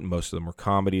came out, and most of them were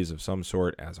comedies of some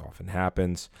sort, as often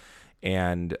happens.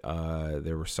 And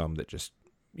there were some that just,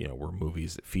 were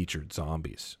movies that featured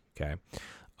zombies. Okay,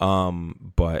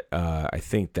 but I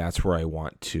think that's where I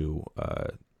want to.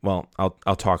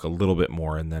 I'll talk a little bit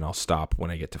more, and then I'll stop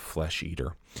when I get to Flesh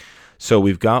Eater. So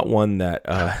we've got one that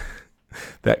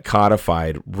that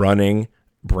codified running,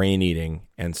 brain eating,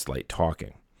 and slight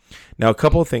talking. Now, a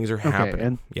couple of things are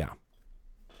happening.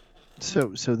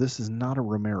 So this is not a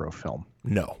Romero film.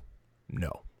 No.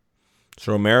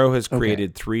 So Romero has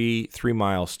created three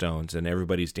milestones, and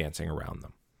everybody's dancing around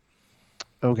them.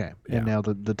 Okay. Yeah. And now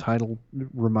the title,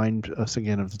 remind us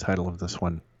again of the title of this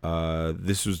one.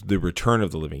 This was The Return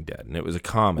of the Living Dead, and it was a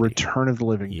comedy. Return of the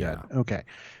Living Dead. Okay.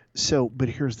 So, but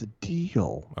here's the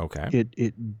deal. Okay.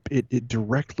 It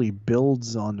directly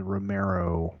builds on the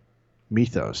Romero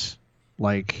mythos.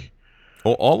 Like,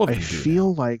 Well, all of I them do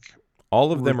feel now. like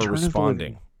All of them are Return of the Living.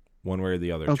 responding one way or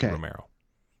the other to Okay. Romero.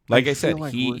 Like I feel said,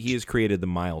 like he has created the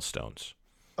milestones.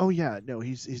 Oh yeah, no,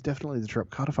 he's definitely the trope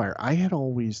codifier. I had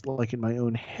always, like, in my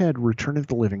own head, Return of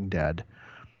the Living Dead,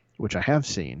 which I have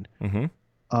seen,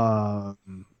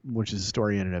 which is a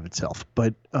story in and of itself.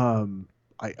 But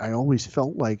I always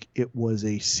felt like it was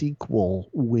a sequel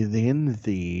within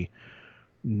the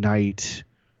night,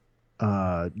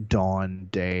 dawn,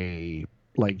 day,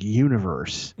 like,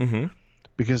 universe.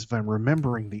 Because if I'm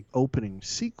remembering the opening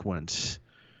sequence,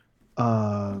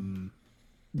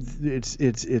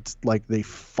 it's like they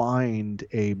find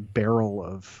a barrel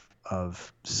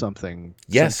of something,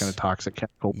 Yes. some kind of toxic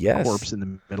chemical Yes. corpse in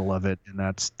the middle of it, and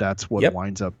that's what Yep.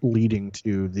 winds up leading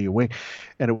to the away.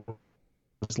 And it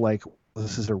was like,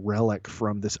 this is a relic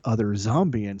from this other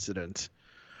zombie incident.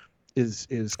 Is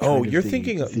Oh, you're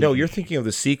thinking of you're thinking of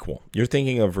the sequel. You're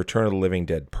thinking of Return of the Living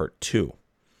Dead Part 2.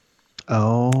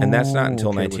 Oh, And that's not until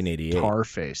okay, 1988. with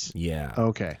Tarface. Yeah.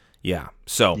 Okay. Yeah.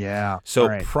 So Yeah. So All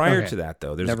right. prior Okay. to that,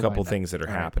 though, there's Never a couple mind that. things that are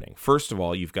All right. happening. First of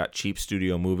all, you've got cheap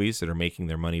studio movies that are making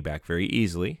their money back very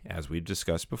easily, as we've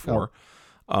discussed before.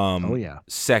 Oh yeah.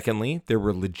 Secondly, there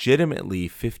were legitimately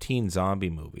 15 zombie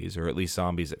movies, or at least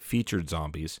zombies that featured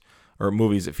zombies, or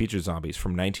movies that featured zombies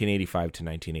from 1985 to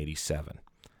 1987.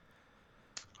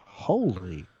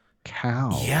 Holy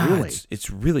cow! Yeah, Really? it's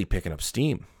really picking up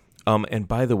steam. And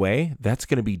by the way, that's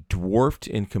going to be dwarfed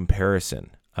in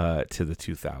comparison to the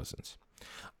 2000s.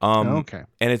 Okay.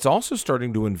 And it's also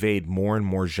starting to invade more and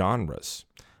more genres.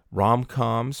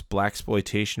 Rom-coms,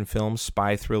 blaxploitation films,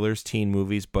 spy thrillers, teen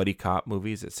movies, buddy cop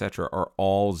movies, etc. are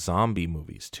all zombie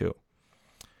movies too.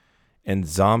 And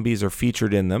zombies are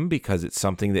featured in them because it's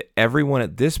something that everyone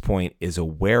at this point is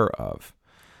aware of.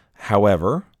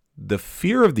 However, the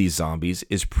fear of these zombies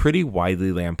is pretty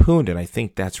widely lampooned, and I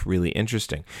think that's really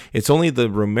interesting. It's only the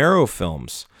Romero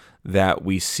films that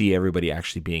we see everybody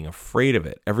actually being afraid of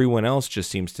it. Everyone else just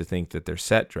seems to think that they're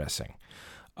set dressing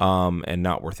and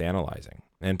not worth analyzing.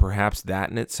 And perhaps that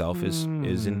in itself is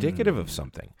indicative of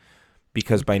something.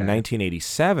 Because by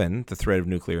 1987, the threat of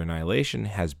nuclear annihilation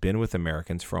has been with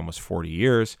Americans for almost 40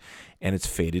 years, and it's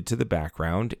faded to the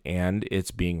background, and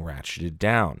it's being ratcheted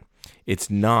down. It's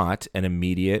not an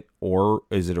immediate, or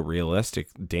is it a realistic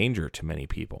danger to many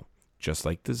people, just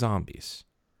like the zombies.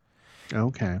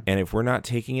 Okay. And if we're not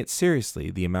taking it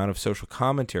seriously, the amount of social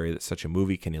commentary that such a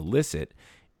movie can elicit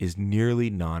is nearly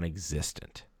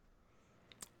non-existent.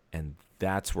 And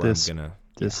that's where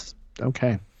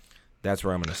Okay. That's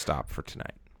where I'm going to stop for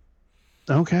tonight.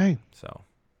 Okay. So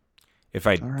if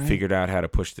I figured out how to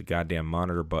push the goddamn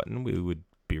monitor button, we would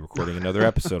be recording another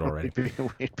episode already. But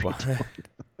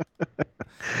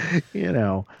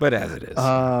as it is.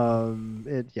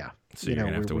 Yeah. So you're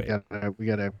gonna have to wait. We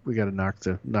gotta knock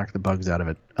the bugs out of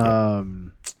it.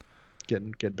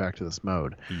 Get back to this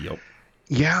mode. Yep.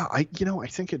 Yeah, I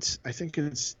think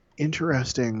it's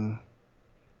interesting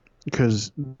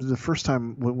because the first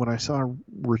time when I saw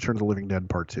Return of the Living Dead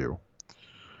Part 2,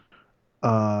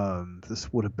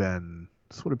 this would have been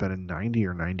in 90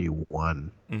 or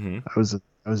 91. Mm-hmm. I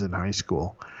was in high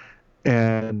school.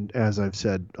 And as I've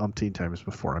said umpteen times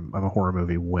before, I'm a horror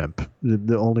movie wimp.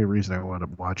 The only reason I wound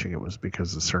up watching it was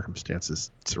because of the circumstances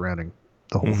surrounding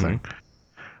the whole thing.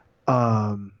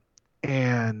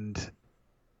 And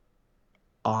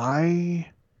I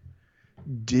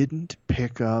didn't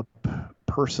pick up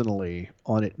personally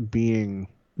on it being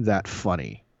that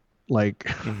funny.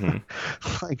 Like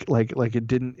it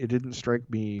didn't strike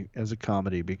me as a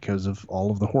comedy because of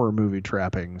all of the horror movie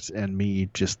trappings and me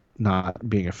just not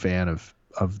being a fan of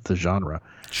the genre.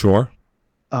 Sure.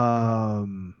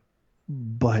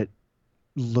 But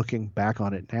looking back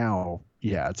on it now,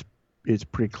 yeah, it's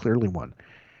pretty clearly one.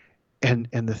 And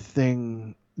the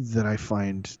thing that I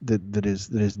find that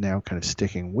is now kind of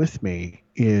sticking with me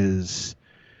is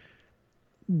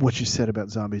what you said about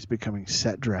zombies becoming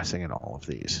set dressing in all of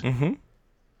these. Mm-hmm.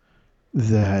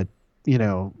 That,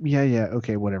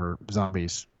 okay, whatever,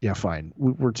 zombies, yeah, fine.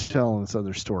 We're telling this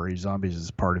other story. Zombies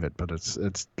is part of it, but it's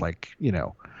like,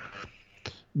 the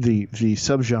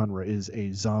subgenre is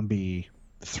a zombie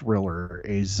thriller,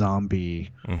 a zombie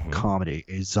comedy,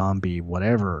 a zombie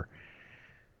whatever.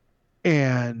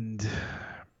 And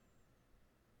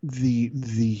the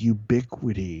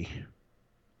ubiquity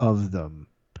of them.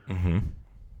 Mm-hmm.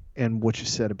 And what you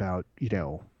said about,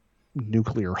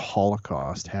 nuclear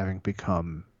holocaust having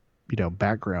become,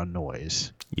 background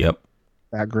noise. Yep.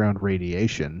 Background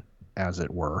radiation, as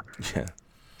it were, yeah,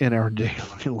 in our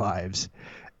daily lives.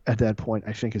 at that point,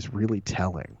 I think is really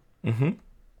telling. Mm-hmm.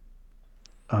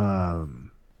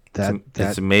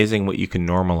 It's amazing what you can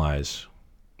normalize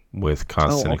with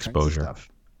constant all exposure. Kinds of stuff.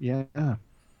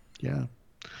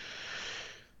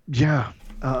 Yeah.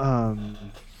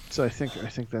 So I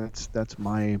think that's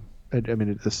my. I mean,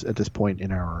 at this point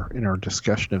in our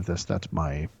discussion of this, that's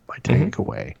my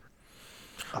takeaway.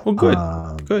 Well,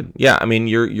 good. Yeah, I mean,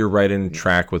 you're right in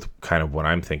track with kind of what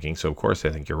I'm thinking. So of course, I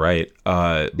think you're right.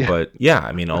 But yeah,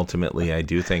 I mean, ultimately, I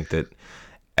do think that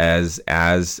as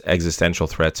existential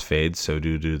threats fade, so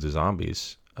do the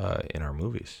zombies in our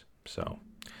movies. So,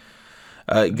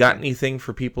 got anything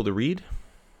for people to read?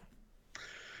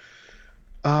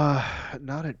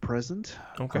 Not at present.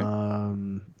 Okay.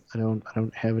 I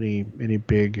don't have any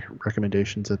big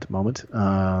recommendations at the moment.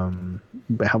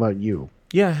 But how about you?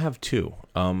 Yeah, I have two.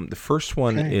 The first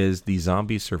one is the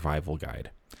Zombie Survival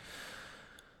Guide.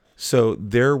 So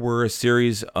there were a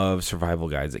series of survival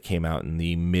guides that came out in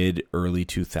the mid-early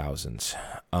 2000s.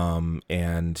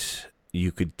 And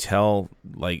you could tell,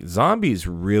 like, zombies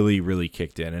really, really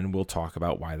kicked in, and we'll talk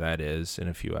about why that is in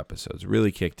a few episodes.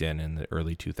 Really kicked in the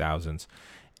early 2000s.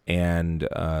 And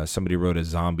somebody wrote a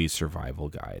zombie survival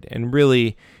guide. And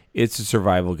really, it's a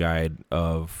survival guide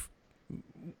of,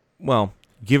 well,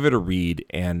 give it a read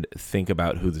and think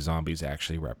about who the zombies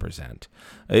actually represent.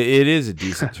 It is a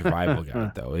decent survival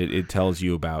guide, though. It tells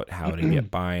you about how to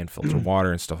get by and filter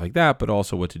water and stuff like that, but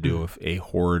also what to do if a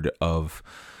horde of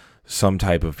some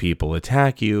type of people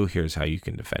attack you. Here's how you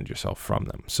can defend yourself from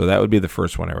them. So that would be the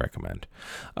first one I recommend.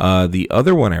 The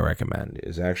other one I recommend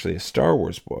is actually a Star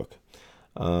Wars book.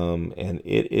 And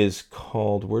it is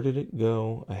called, where did it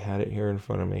go? I had it here in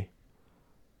front of me.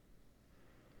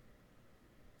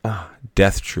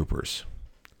 Death Troopers.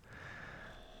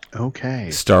 Okay.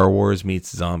 Star Wars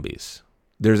meets zombies.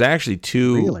 There's actually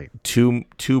two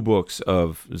books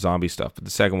of zombie stuff, but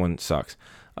the second one sucks.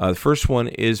 The first one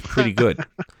is pretty good.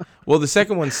 Well, the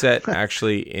second one's set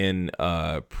actually in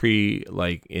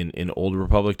in Old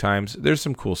Republic times. There's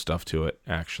some cool stuff to it,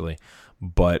 actually.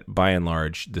 But by and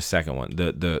large, the second one,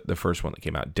 the first one that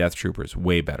came out, Death Troopers,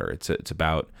 way better. It's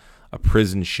about a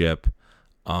prison ship,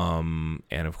 and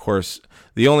of course,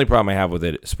 the only problem I have with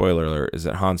it, spoiler alert, is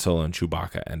that Han Solo and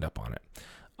Chewbacca end up on it.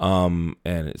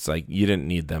 And it's like you didn't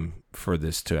need them for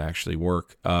this to actually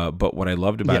work. But what I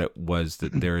loved about it was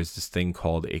that there is this thing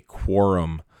called a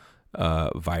quorum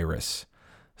virus.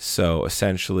 So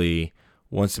essentially,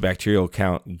 once the bacterial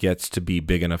count gets to be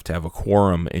big enough to have a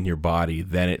quorum in your body,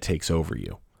 then it takes over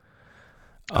you.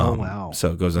 Wow.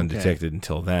 So it goes undetected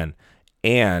until then.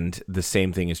 And the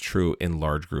same thing is true in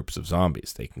large groups of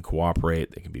zombies. They can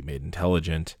cooperate. They can be made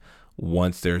intelligent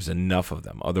once there's enough of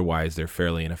them. Otherwise, they're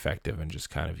fairly ineffective and just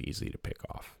kind of easy to pick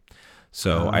off.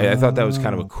 So I thought that was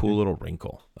kind of a cool little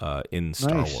wrinkle in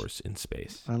Star Wars in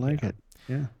space. I like it.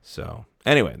 Yeah. So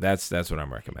anyway, that's what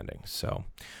I'm recommending. So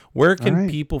where can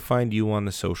people find you on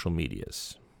the social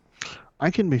medias?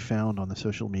 I can be found on the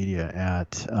social media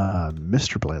at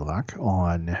Mr. Blaylock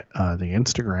on the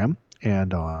Instagram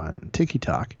and on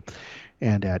TikTok,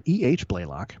 and at EH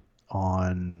Blaylock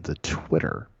on the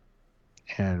Twitter.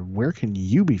 And where can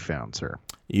you be found, sir?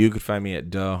 You could find me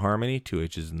at Harmony, 2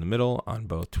 H's in the middle, on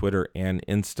both Twitter and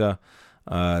Insta.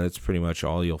 That's pretty much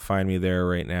all you'll find me there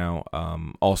right now.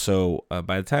 Also,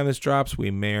 by the time this drops,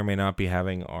 we may or may not be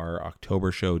having our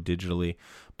October show digitally,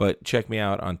 but check me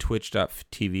out on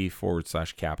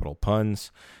twitch.tv/Capital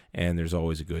Puns, and there's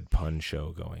always a good pun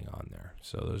show going on there.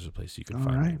 So those are the places you can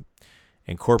find me.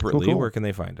 And corporately, cool. Where can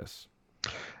they find us?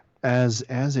 As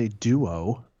a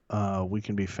duo, we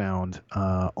can be found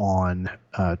on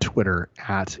Twitter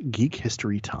at Geek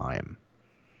History Time.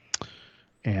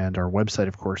 And our website,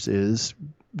 of course, is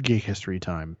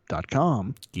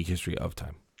geekhistorytime.com. Geek History of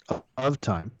Time. Of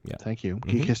Time. Yeah. Thank you.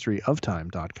 Mm-hmm.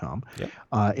 GeekhistoryofTime.com. Yep.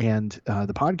 And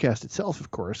the podcast itself, of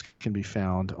course, can be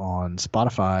found on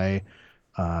Spotify,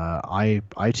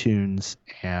 iTunes,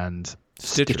 and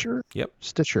Stitcher. Yep.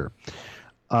 Stitcher.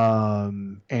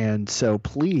 And so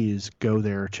please go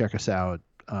there, check us out.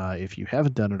 If you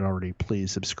haven't done it already,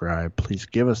 please subscribe. Please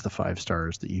give us the 5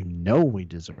 stars that you know we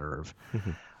deserve.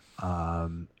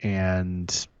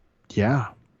 And yeah,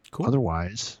 cool.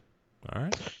 Otherwise. All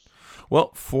right.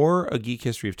 Well, for A Geek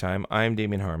History of Time, I'm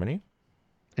Damien Harmony.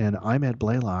 And I'm Ed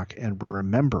Blaylock. And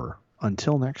remember,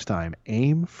 until next time,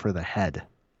 aim for the head.